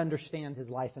will not understand his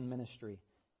life and ministry.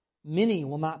 Many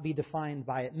will not be defined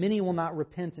by it. Many will not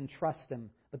repent and trust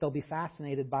him, but they'll be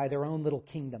fascinated by their own little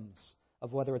kingdoms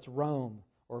of whether it's Rome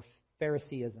or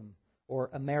Phariseeism or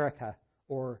America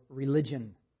or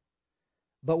religion.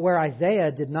 But where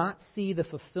Isaiah did not see the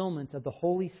fulfillment of the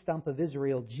holy stump of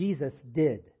Israel, Jesus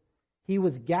did. He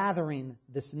was gathering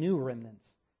this new remnant,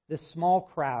 this small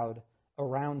crowd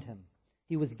around him.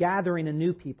 He was gathering a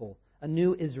new people, a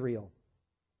new Israel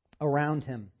around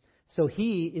him. So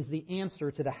he is the answer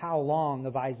to the how long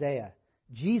of Isaiah.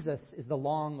 Jesus is the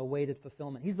long-awaited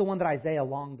fulfillment. He's the one that Isaiah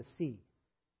longed to see.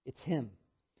 It's him.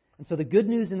 And so the good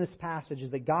news in this passage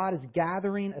is that God is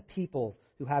gathering a people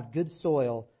who have good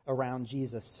soil around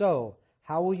Jesus. So,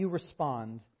 how will you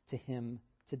respond to him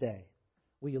today?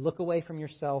 Will you look away from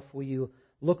yourself? Will you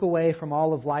look away from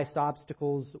all of life's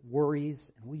obstacles,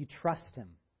 worries, and will you trust him?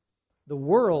 The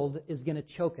world is going to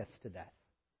choke us to death.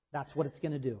 That's what it's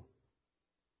going to do.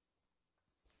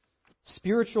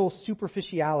 Spiritual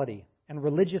superficiality and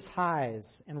religious highs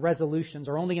and resolutions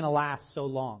are only going to last so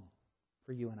long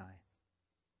for you and I.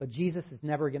 But Jesus is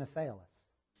never going to fail us.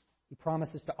 He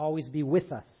promises to always be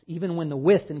with us, even when the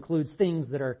with includes things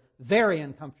that are very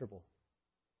uncomfortable.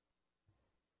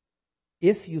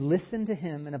 If you listen to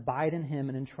him and abide in him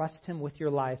and entrust him with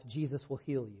your life, Jesus will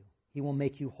heal you. He will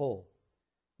make you whole.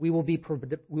 We will be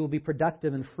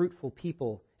productive and fruitful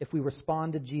people if we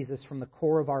respond to Jesus from the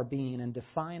core of our being and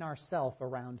define ourselves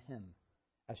around him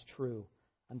as true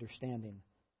understanding.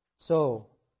 So,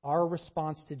 our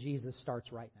response to Jesus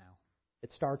starts right now.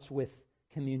 It starts with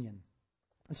communion.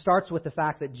 It starts with the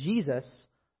fact that Jesus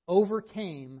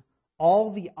overcame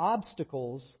all the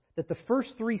obstacles that the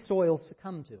first three soils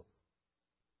succumbed to.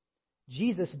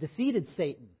 Jesus defeated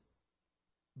Satan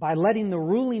by letting the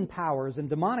ruling powers and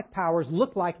demonic powers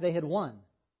look like they had won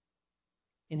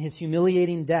in his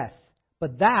humiliating death.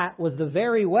 But that was the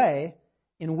very way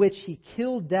in which he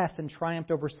killed death and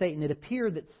triumphed over Satan. It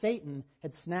appeared that Satan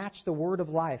had snatched the word of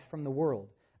life from the world.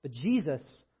 But Jesus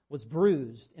was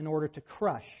bruised in order to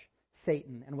crush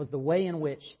Satan and was the way in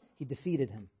which he defeated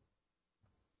him.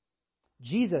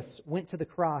 Jesus went to the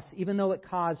cross even though it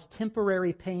caused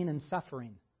temporary pain and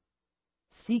suffering,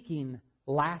 seeking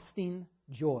lasting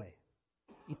joy,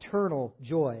 eternal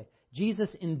joy.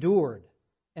 Jesus endured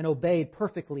and obeyed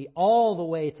perfectly all the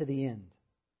way to the end.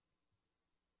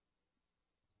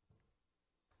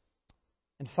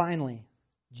 And finally,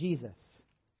 Jesus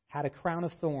had a crown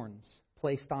of thorns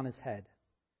placed on his head.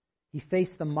 He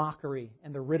faced the mockery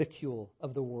and the ridicule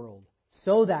of the world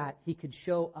so that he could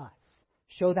show us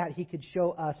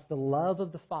the love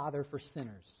of the Father for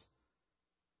sinners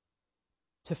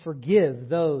to forgive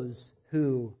those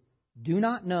who do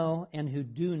not know and who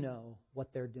do know what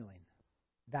they're doing.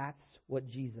 That's what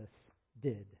Jesus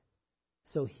did.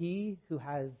 So he who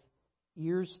has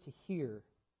ears to hear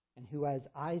and who has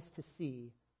eyes to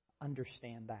see,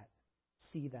 understand that,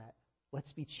 see that.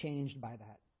 Let's be changed by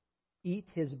that. Eat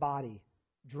his body,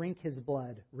 drink his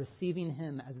blood, receiving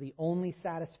him as the only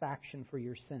satisfaction for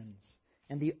your sins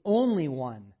and the only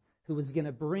one who is going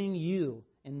to bring you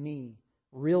and me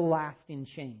real lasting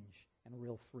change and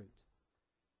real fruit.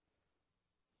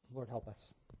 Lord, help us.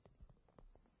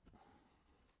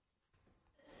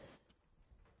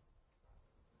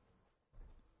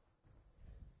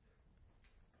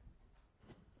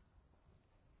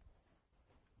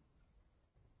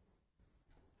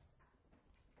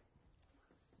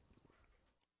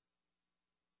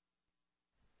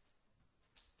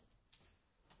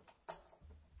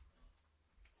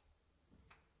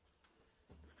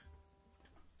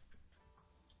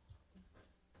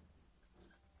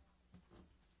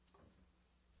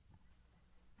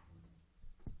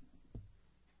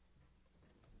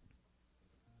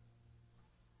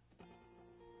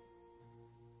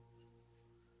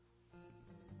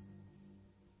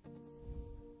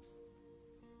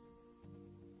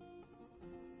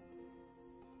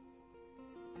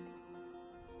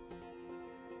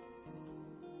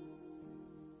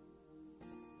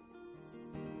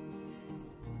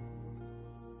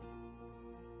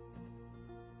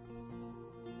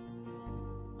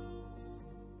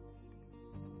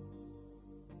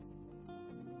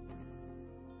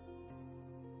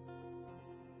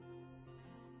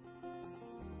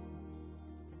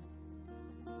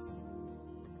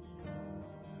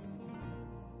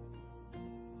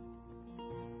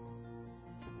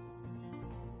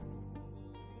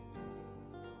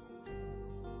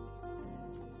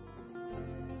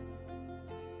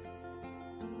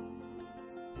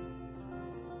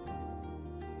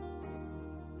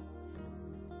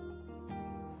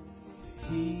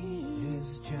 He is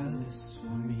jealous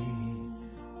for me.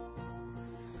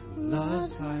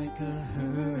 Love's like a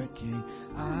hurricane.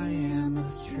 I am a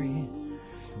tree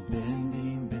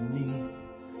bending beneath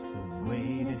the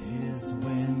weight of his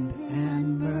wind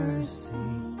and mercy.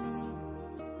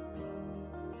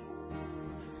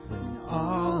 When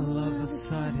all of a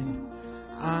sudden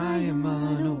I am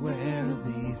unaware,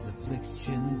 these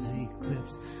afflictions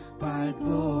eclipsed by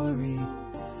glory,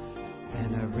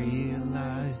 and I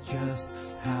realize just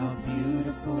how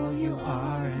beautiful you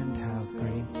are and how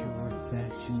great your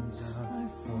affections are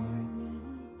for me.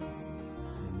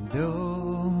 And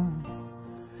oh,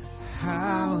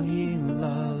 how he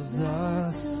loves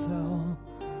us so.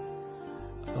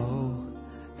 Oh,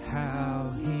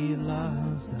 how he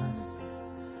loves us.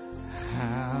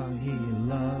 How he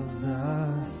loves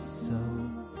us so.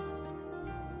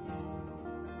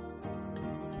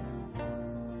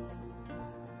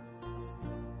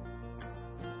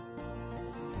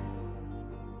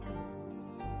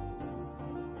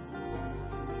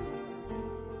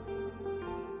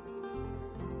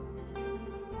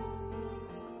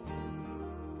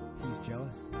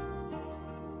 Jealous.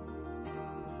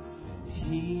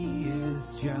 He is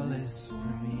jealous for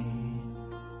me.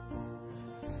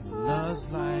 Love's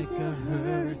like a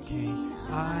hurricane.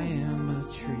 I am a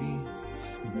tree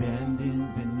bending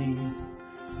beneath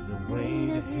the weight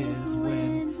of his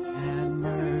wind and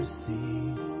mercy.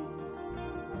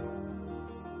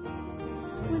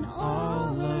 When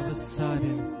all of a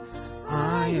sudden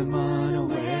I am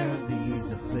unaware,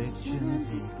 these afflictions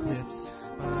eclipsed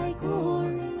by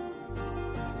glory,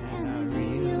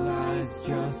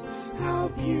 just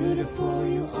how beautiful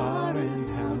you are and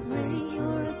how great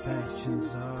your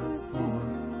affections are for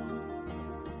me.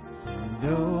 And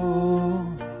oh,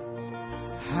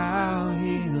 how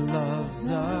he loves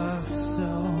us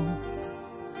so.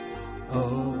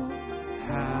 Oh,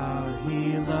 how he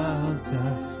loves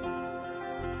us.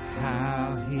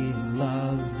 How he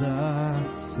loves us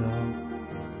so.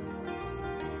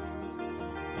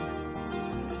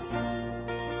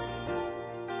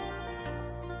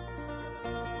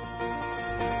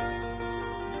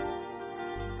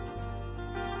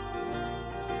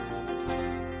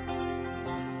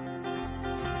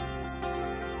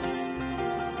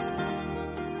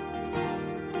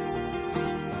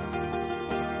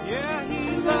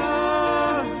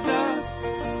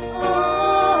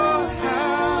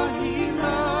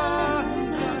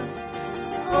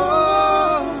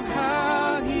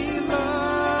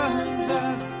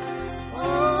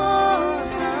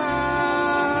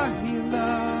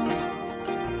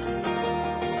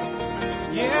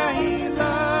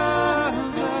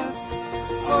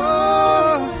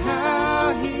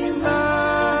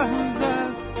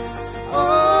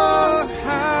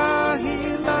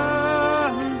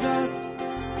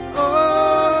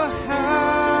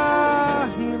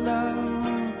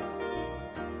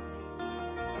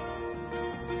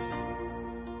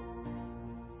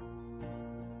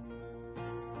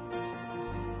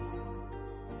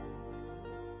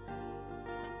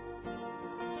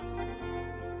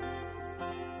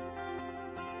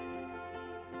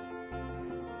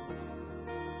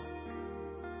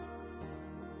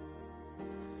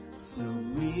 So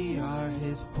we are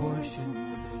His portion.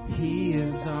 He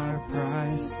is our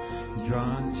prize,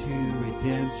 drawn to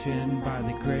redemption by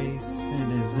the grace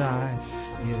in His eye.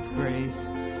 If grace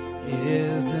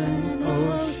is an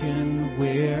ocean,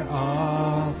 we're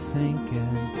all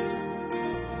sinking.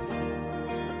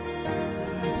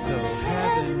 So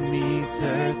heaven meets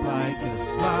earth like a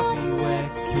sloppy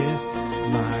wet kiss.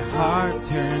 My heart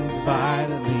turns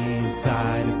violently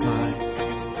inside of my skin.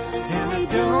 And I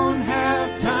don't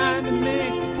have time to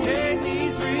make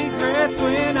these regrets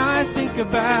when I think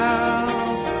about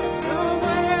the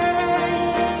way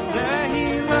that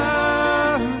He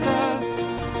loves us.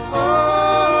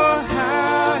 Oh,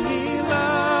 how He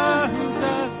loves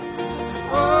us.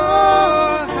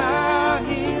 Oh, how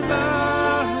He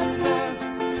loves us.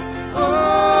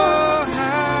 Oh,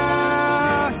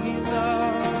 how He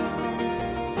loves.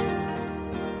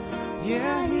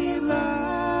 Yeah, He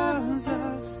loves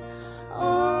us.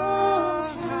 Oh,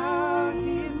 how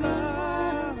He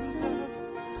loves us.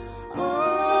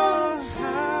 Oh,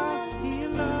 how He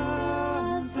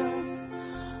loves us.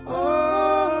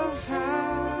 Oh,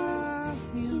 how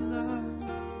He loves.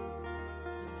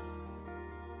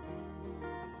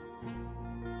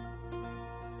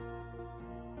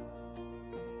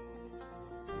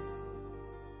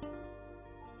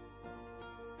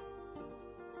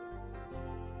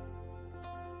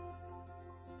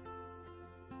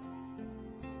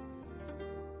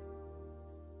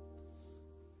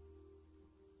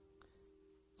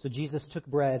 So Jesus took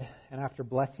bread, and after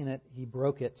blessing it, He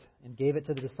broke it and gave it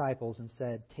to the disciples and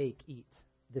said, "Take, eat.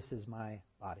 This is my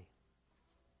body."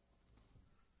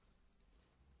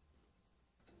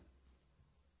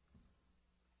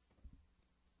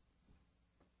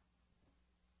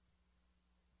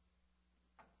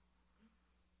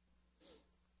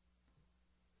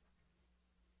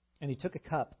 And He took a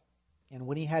cup, and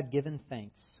when He had given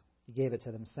thanks, He gave it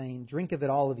to them, saying, "Drink of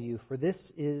it, all of you, for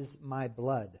this is my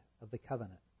blood of the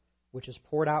covenant, which is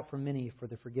poured out for many for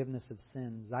the forgiveness of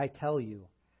sins. I tell you,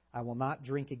 I will not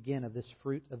drink again of this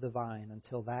fruit of the vine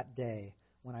until that day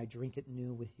when I drink it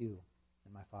new with you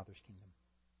in my Father's kingdom."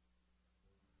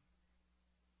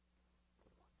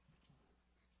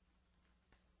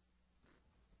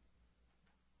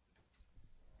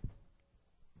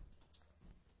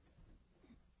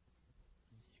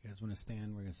 You guys want to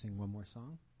stand? We're going to sing one more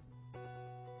song.